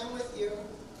more time with you,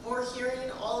 more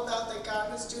hearing all about that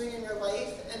God was doing in your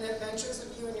life and the adventures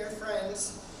of you and your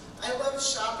friends. I loved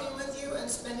shopping with you and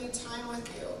spending time with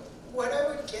you. What I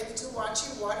would give to watch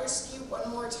you water ski one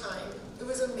more time. It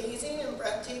was amazing and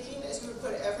breathtaking as you would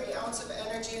put every ounce of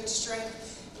energy and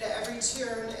strength into every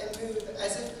turn and move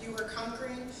as if you were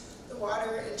conquering the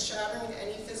water and shattering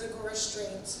any physical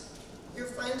restraints. Your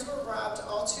friends were robbed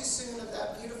all too soon of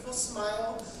that beautiful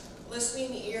smile,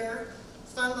 listening ear,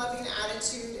 fun-loving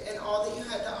attitude, and all that you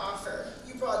had to offer.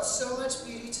 You brought so much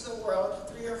beauty to the world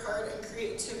through your heart and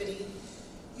creativity.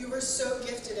 You were so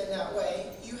gifted in that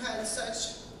way. You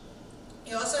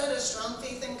also had a strong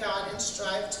faith in God and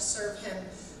strived to serve Him.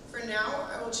 For now,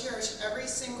 I will cherish every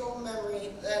single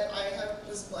memory that I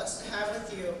was blessed to have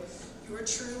with you. You were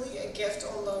truly a gift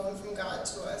on loan from God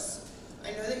to us.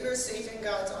 I know that you are safe in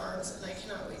God's arms, and I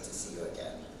cannot wait to see you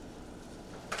again.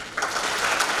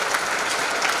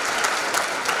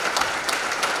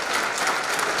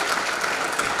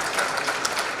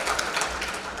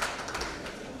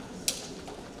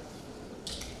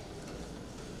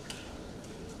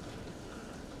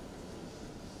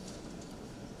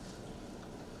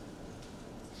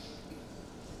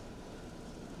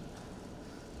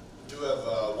 We do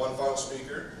have one final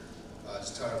speaker,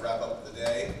 just to kind of wrap up the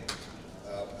day.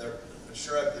 I'm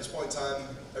sure at this point in time,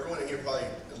 everyone in here probably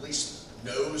at least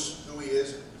knows who he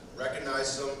is,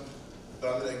 recognizes him,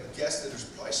 but I'm going to guess that there's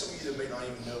probably some of you that may not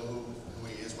even know who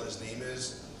he is, what his name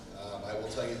is. I will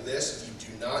tell you this, if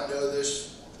you do not know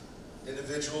this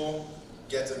individual,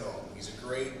 get to know him. He's a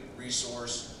great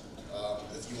resource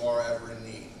if you are ever in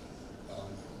need.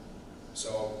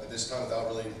 So at this time, without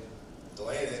really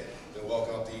delaying it, I'm going to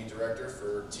welcome up the director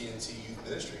for TNT Youth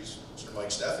Ministries, Mr. Mike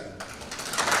Steffi.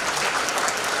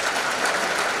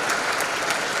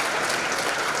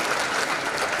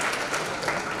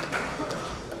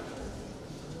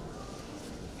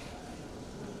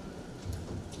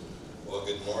 Well,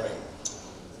 good morning.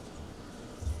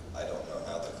 I don't know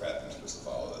how the crap I'm supposed to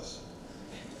follow this.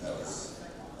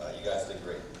 You guys did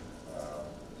great.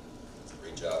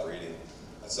 Great job reading.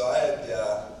 So I had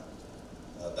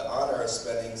the honor of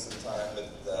spending some time with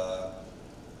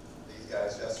these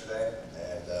guys yesterday,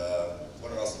 and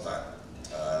what else some time.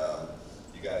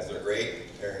 You guys are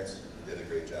great. Parents, you did a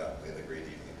great job. We had a great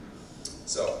evening.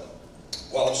 So,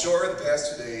 while I'm sure the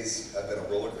past 2 days have been a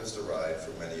roller coaster ride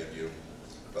for many of you,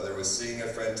 whether it was seeing a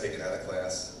friend taken out of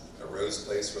class, a Rose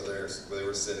Place where they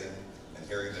were sitting and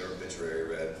hearing their obituary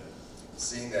read,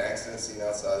 seeing the accident scene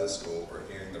outside of the school, or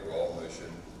hearing the raw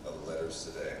emotion of the letters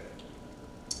today.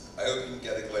 I hope you can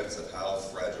get a glimpse of how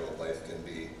fragile life can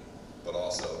be, but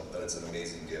also that it's an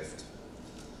amazing gift.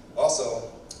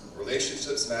 Also,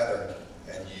 relationships matter,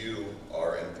 and you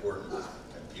are important,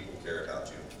 and people care about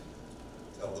you.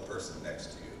 Tell the person next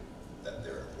to you that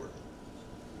they're important.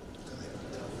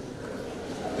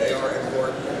 They are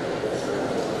important.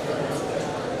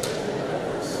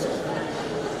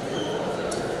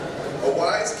 A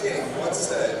wise king once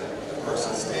said, a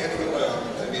person standing alone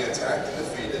can be attacked and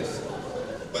defeated,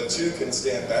 but two can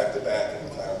stand back to back and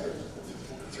conquer.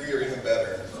 Three are even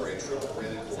better, for a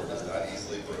triple-braided cord is not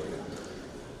easily broken.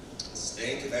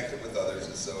 Staying connected with others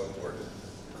is so important.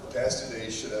 The past 2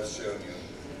 days should have shown you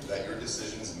that your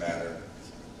decisions matter,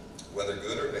 whether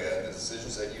good or bad, the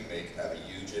decisions that you make have a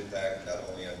huge impact not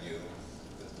only on you,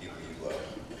 but the people you love.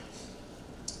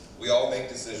 We all make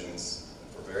decisions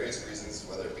for various reasons,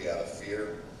 whether it be out of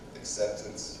fear,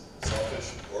 acceptance,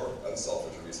 selfish or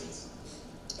unselfish reasons.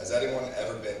 Has anyone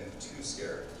ever been too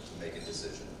scared to make a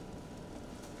decision?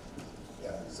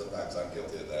 Yeah, sometimes I'm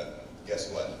guilty of that.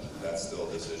 Guess what? That's still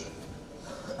a decision.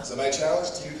 So my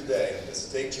challenge to you today is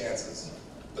to take chances,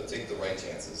 but take the right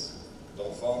chances.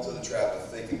 Don't fall into the trap of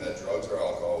thinking that drugs or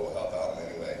alcohol will help out in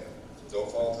any way. Don't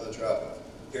fall into the trap of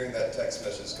hearing that text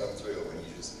message come through and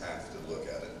you just have to look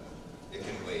at it. It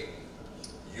can wait.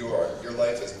 Your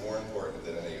life is more important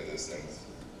than any of those things.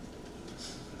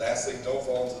 Lastly, don't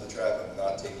fall into the trap of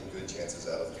not taking good chances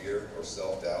out of fear or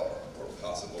self-doubt or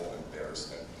possible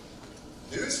embarrassment.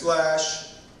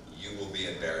 Newsflash, you will be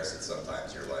embarrassed at some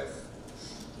times in your life.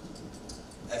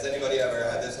 Has anybody ever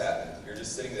had this happen? You're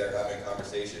just sitting there having a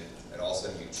conversation and all of a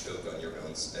sudden you choke on your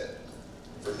own spit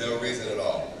for no reason at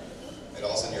all. And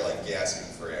all of a sudden you're like gasping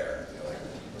for air. You're like,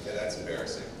 okay, that's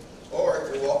embarrassing. Or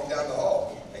you're walking down the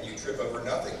hall and you trip over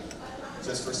nothing.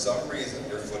 Just for some reason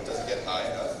your foot doesn't get high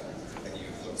enough and you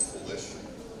look foolish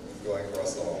going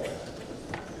across the hallway.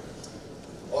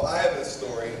 Well, I have a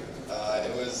story. I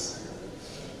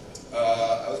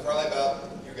was probably about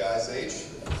your guys' age,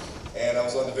 and I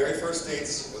was on the very first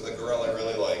dates with a girl I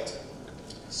really liked.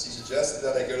 She suggested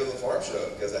that I go to the farm show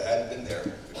because I hadn't been there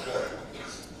before.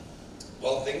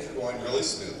 Well, things were going really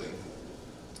smoothly,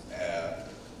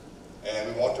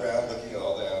 and we walked around looking at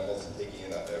all the animals and taking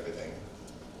in everything,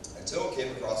 until we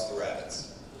came across the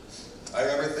rabbits. I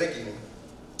remember thinking,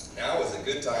 now is a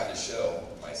good time to show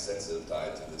my sensitive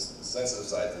side to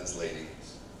this lady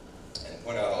and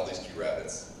point out all these cute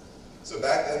rabbits. So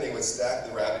back then they would stack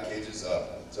the rabbit cages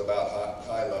up to about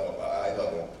eye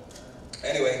level.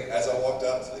 Anyway, as I walked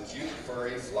up to the cute,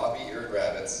 furry, floppy-eared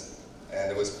rabbits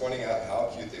and was pointing out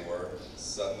how cute they were,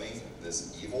 suddenly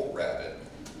this evil rabbit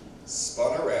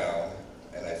spun around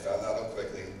and I found out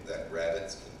quickly that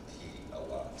rabbits can pee a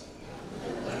lot.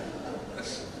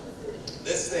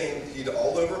 This thing peed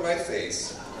all over my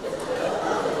face,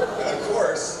 and of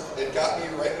course, it got me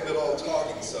right in the middle of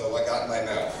talking, so I got in my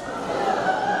mouth.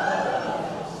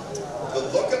 The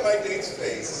look on my date's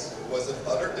face was of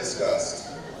utter disgust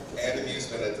and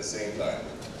amusement at the same time.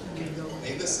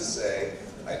 Needless to say,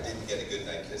 I didn't get a good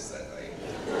night kiss that night,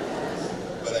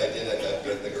 but I did end up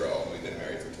getting the girl, and we've been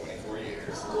married for 24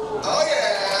 years. Oh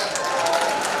yeah!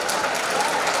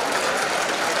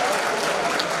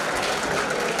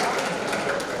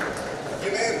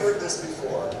 You may have heard this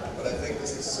before, but I think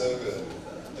this is so good.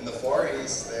 In the Far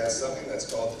East, they have something that's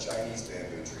called the Chinese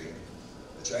bamboo tree.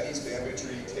 The Chinese bamboo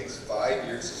tree takes 5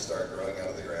 years to start growing out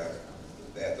of the ground.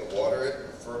 They have to water it,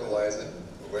 fertilize it,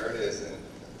 where it is, and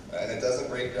it doesn't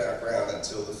break ground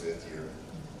until the 5th year.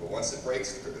 But once it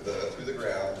breaks through the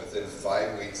ground, within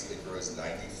 5 weeks, it grows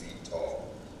 90 feet tall.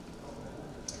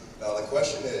 Now the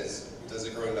question is, does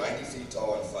it grow 90 feet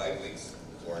tall in 5 weeks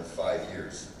or in 5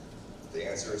 years? The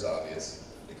answer is obvious.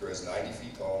 It grows 90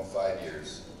 feet tall in 5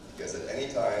 years. Because at any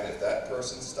time, if that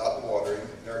person stopped watering,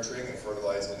 nurturing, and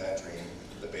fertilizing that tree,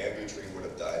 the bamboo tree would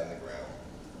have died in the ground.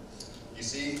 You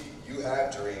see, you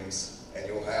have dreams, and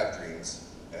you'll have dreams,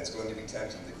 and it's going to be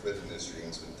tempting to quit in those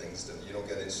dreams when you don't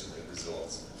get instant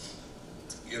results.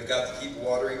 You've got to keep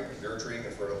watering, nurturing,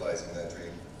 and fertilizing that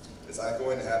dream. It's not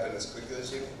going to happen as quickly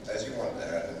as you want it to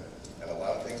happen, and a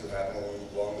lot of things will happen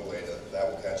along the way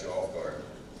that will catch you off guard.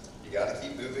 You got to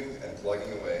keep moving and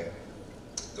plugging away.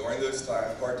 During those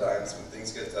hard times when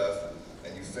things get tough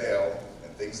and you fail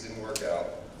and things didn't work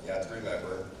out, you have to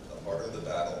remember, the harder the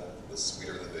battle, the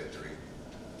sweeter the victory.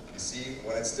 You see,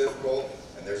 when it's difficult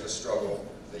and there's a struggle,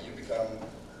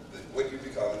 what you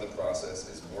become in the process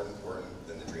is more important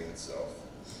than the dream itself.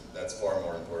 That's far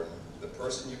more important. The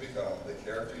person you become, the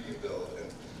character you build,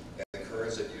 and the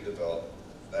courage that you develop,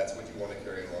 that's what you want to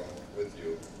carry along with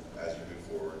you as you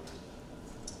move forward.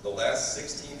 The last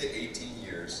 16 to 18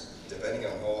 years, depending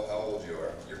on how old you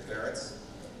are, your parents,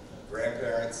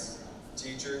 grandparents,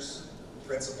 teachers,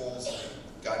 principals,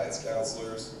 guidance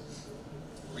counselors,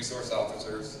 resource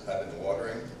officers have been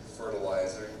watering,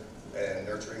 fertilizing, and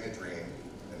nurturing a dream,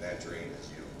 and that dream is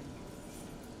you.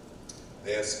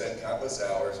 They have spent countless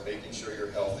hours making sure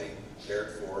you're healthy,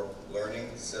 cared for, learning,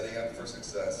 setting you up for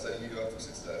success,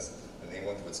 and they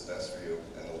want what's best for you.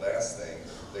 And the last thing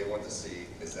they want to see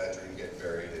is that dream get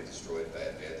buried and destroyed by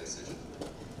a bad decision.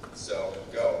 So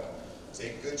go,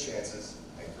 take good chances,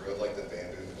 and grow like the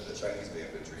Chinese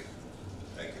bamboo tree.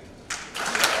 Thank you.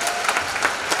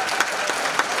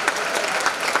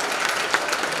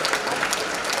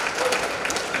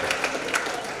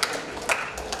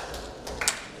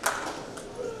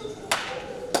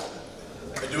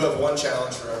 do have one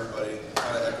challenge for everybody. It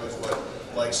kind of echoes what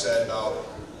Mike said about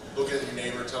looking at your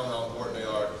neighbor, telling them how important they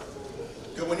are.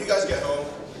 Good, when you guys get home,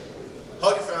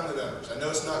 hug your family members. I know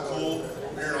it's not cool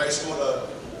when you're in high school to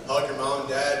hug your mom and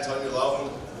dad, tell them you love them.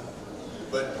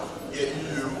 But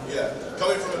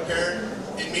coming from a parent,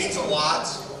 it means a lot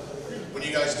when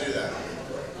you guys do that.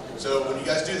 So when you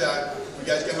guys do that, when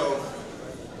you guys get home,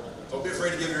 don't be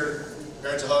afraid to give your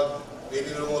parents a hug,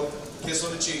 maybe a little kiss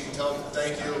on the cheek and tell them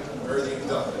thank you for everything you've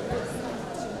done.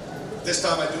 This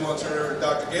time I do want to turn it over to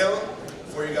Dr. Galen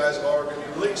before you guys are going to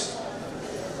be released.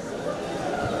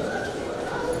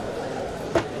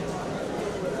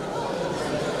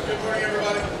 Good morning,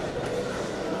 everybody.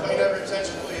 If I can have your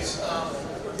attention, please.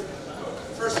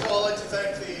 First of all, I'd like to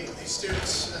thank the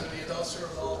students and the adults who are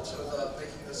involved with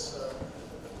making this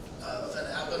event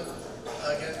happen.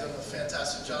 Again, done a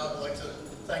fantastic job. I'd like to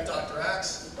thank Dr.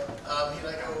 Axe. He and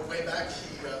I go way back.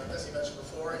 As he mentioned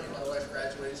before, he and my wife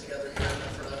graduated together here in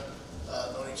Ephrata.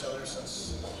 Known each other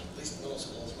since at least middle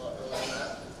school, if not earlier than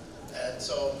that. And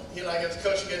so he and I got to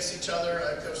coach against each other.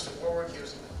 I coached at Warwick. He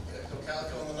was at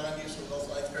Calico in the 90s. We were both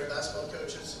 9th grade basketball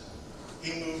coaches.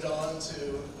 He moved on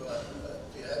to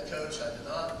be a head coach. I did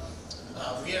not.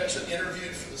 We actually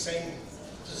interviewed for the same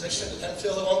position at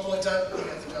Enfield at one point in time. He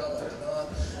got the job. I did not.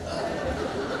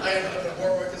 I ended up at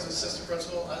Warwick as assistant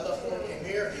principal. I left Warwick, came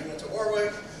here. He went to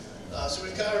Warwick. So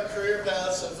we've got our career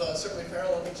paths have certainly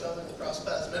paralleled each other and crossed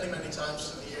paths many, many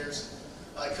times through the years.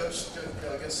 I coached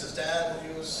against his dad when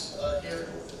he was here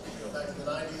back in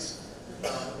the 90s.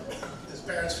 His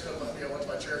parents went to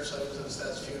my church, so I was at his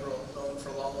dad's funeral, known him for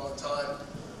a long, long time.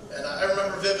 And I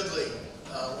remember vividly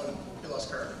when he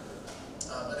lost Kirk.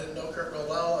 I didn't know Kirk real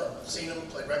well. I'd seen him,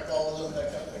 played rec ball with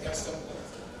him, against him.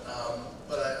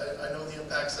 But I know the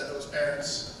impacts. I know his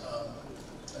parents.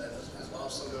 And his mom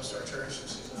still goes to our church, and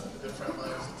she's a good friend of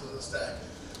mine to this day.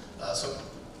 So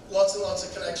lots and lots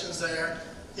of connections there.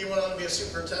 He went on to be a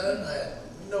superintendent. I had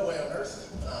no way on earth.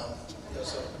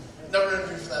 So never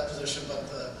interviewed for that position, but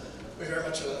we very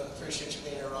much appreciate you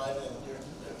being here, Ryan, and your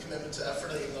commitment to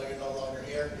Ephrata, even though you're no longer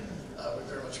here. We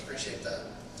very much appreciate that.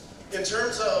 In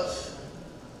terms of,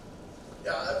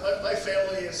 my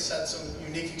family has had some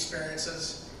unique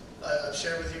experiences. I've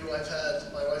shared with you,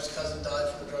 my wife's cousin died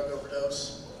from a drug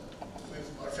overdose.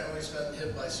 Our family's been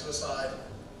hit by suicide,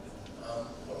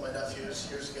 one of my nephews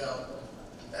years ago.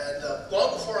 And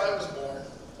long before I was born,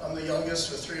 I'm the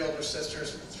youngest with 3 older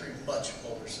sisters, 3 much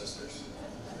older sisters.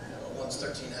 One's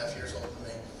 13 and a half years older than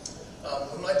me.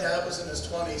 When my dad was in his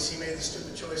 20s, he made the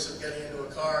stupid choice of getting into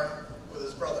a car with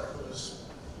his brother, who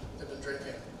had been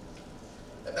drinking.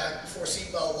 And back before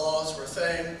seatbelt laws were a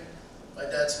thing, my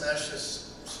dad smashed his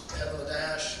head on the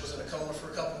dash, was in a coma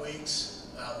for a couple weeks.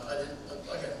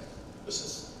 This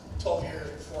is 12 years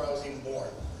before I was even born.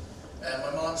 And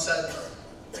my mom said,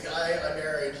 the guy I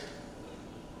married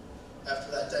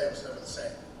after that day was never the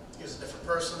same. He was a different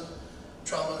person,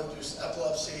 trauma-induced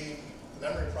epilepsy,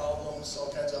 memory problems,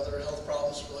 all kinds of other health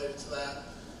problems related to that.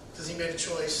 Because he made a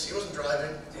choice. He wasn't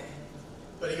driving,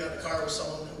 but he got in a car with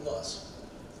someone who was.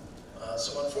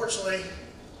 So unfortunately,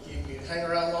 you hang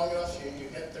around long enough,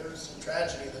 there's some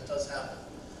tragedy that does happen.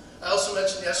 I also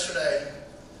mentioned yesterday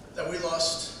that we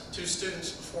lost 2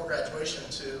 students before graduation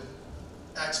to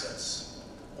accidents.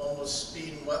 One was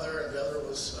speed and weather, and the other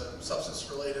was substance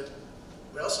related.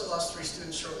 We also lost 3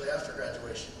 students shortly after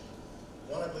graduation.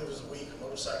 One, I believe, was a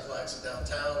motorcycle accident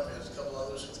downtown. There was a couple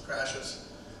others with crashes.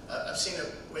 I've seen it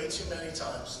way too many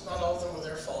times. Not all of them were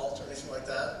their fault or anything like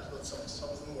that, but some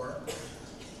of them were.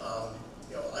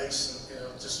 Ice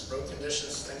and just road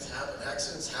conditions, things happen,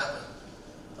 accidents happen.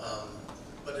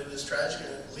 But it is tragic,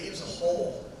 and it leaves a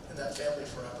hole in that family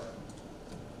forever.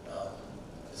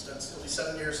 It'll be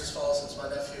 7 years this fall since my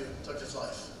nephew took his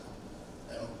life.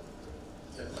 And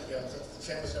the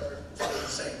family's never fully the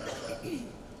same after that.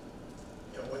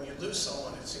 When you lose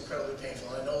someone, it's incredibly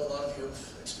painful. And I know a lot of you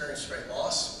have experienced great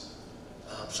loss.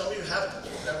 Some of you haven't.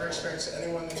 You've never experienced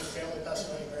anyone in your family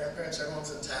passing away, your grandparents,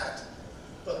 everyone's intact.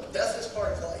 But death is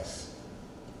part of life.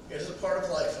 It is a part of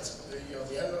life. It's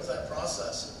the end of that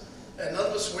process. And none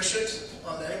of us wish it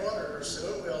on anyone or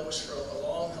soon. We all wish for a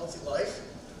long, healthy life.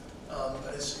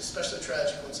 But it's especially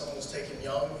tragic when someone is taken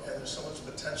young and there's so much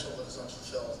potential that is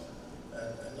unfulfilled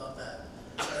and not met.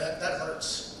 And that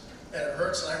hurts. And it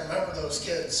hurts, and I remember those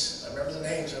kids. I remember the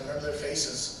names, I remember their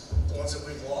faces, the ones that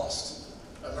we've lost.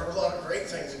 I remember a lot of great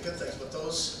things and good things, but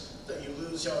those that you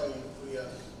lose young,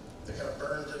 they're kind of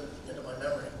burned into my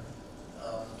memory.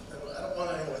 I don't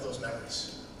want anyone with those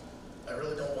memories. I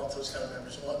really don't want those kind of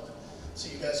memories. I want to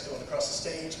see you guys going across the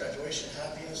stage, graduation,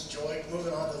 happiness, joy,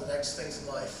 moving on to the next things in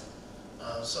life.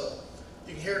 So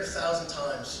You can hear it 1,000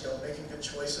 times, making good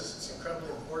choices. It's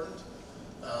incredibly important.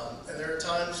 And there are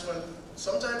times when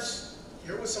sometimes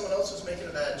you're with someone else who's making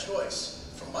a bad choice.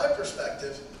 From my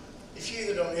perspective, if you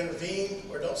either don't intervene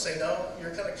or don't say no,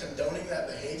 you're kind of condoning that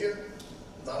behavior.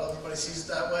 Not everybody sees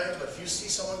it that way, but if you see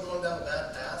someone going down a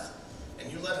bad path and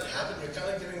you let it happen, you're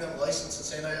kind of giving them license and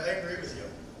saying, I agree with you.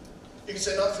 You can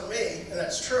say, not for me, and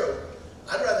that's true.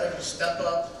 I'd rather have you step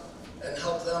up and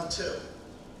help them too.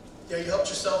 You helped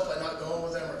yourself by not going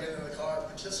with them or getting in the car and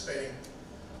participating,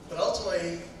 but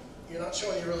ultimately, you're not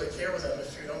showing you really care with them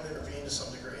if you don't intervene to some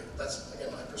degree. That's,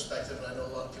 again, my perspective, and I know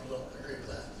a lot of people don't agree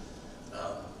with that.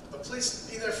 But please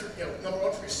be there for, number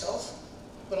one, for yourself,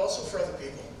 but also for other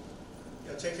people.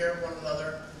 Take care of one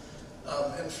another.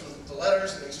 And from the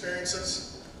letters and the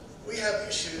experiences, we have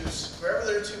issues. Wherever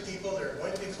there are two people, there are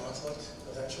going to be conflict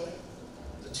eventually.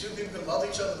 The two people who love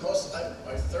each other the most,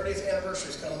 my 30th anniversary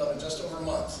is coming up in just over a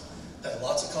month. I had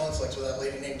lots of conflict with that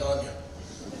lady named Anya.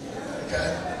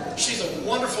 Okay? She's a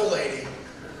wonderful lady,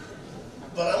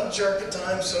 but I'm a jerk at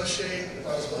times, so she,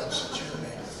 not as much, she's with me.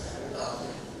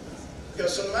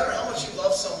 So no matter how much you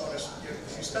love someone, if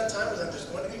you spend time with them, there's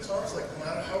going to be conflict, no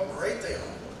matter how great they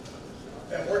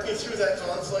are. And working through that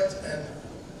conflict and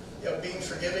being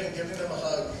forgiving and giving them a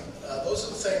hug, those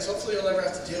are the things. Hopefully you'll never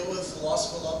have to deal with the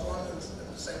loss of a loved one in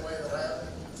the same way that I have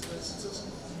in some instances.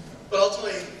 But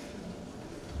ultimately,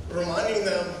 reminding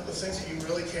them the things that you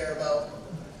really care about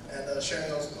and sharing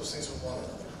those things with one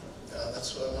another.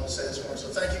 That's what I want to say this morning. So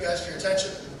thank you guys for your attention.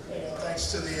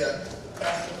 Thanks to the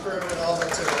faculty crew and all the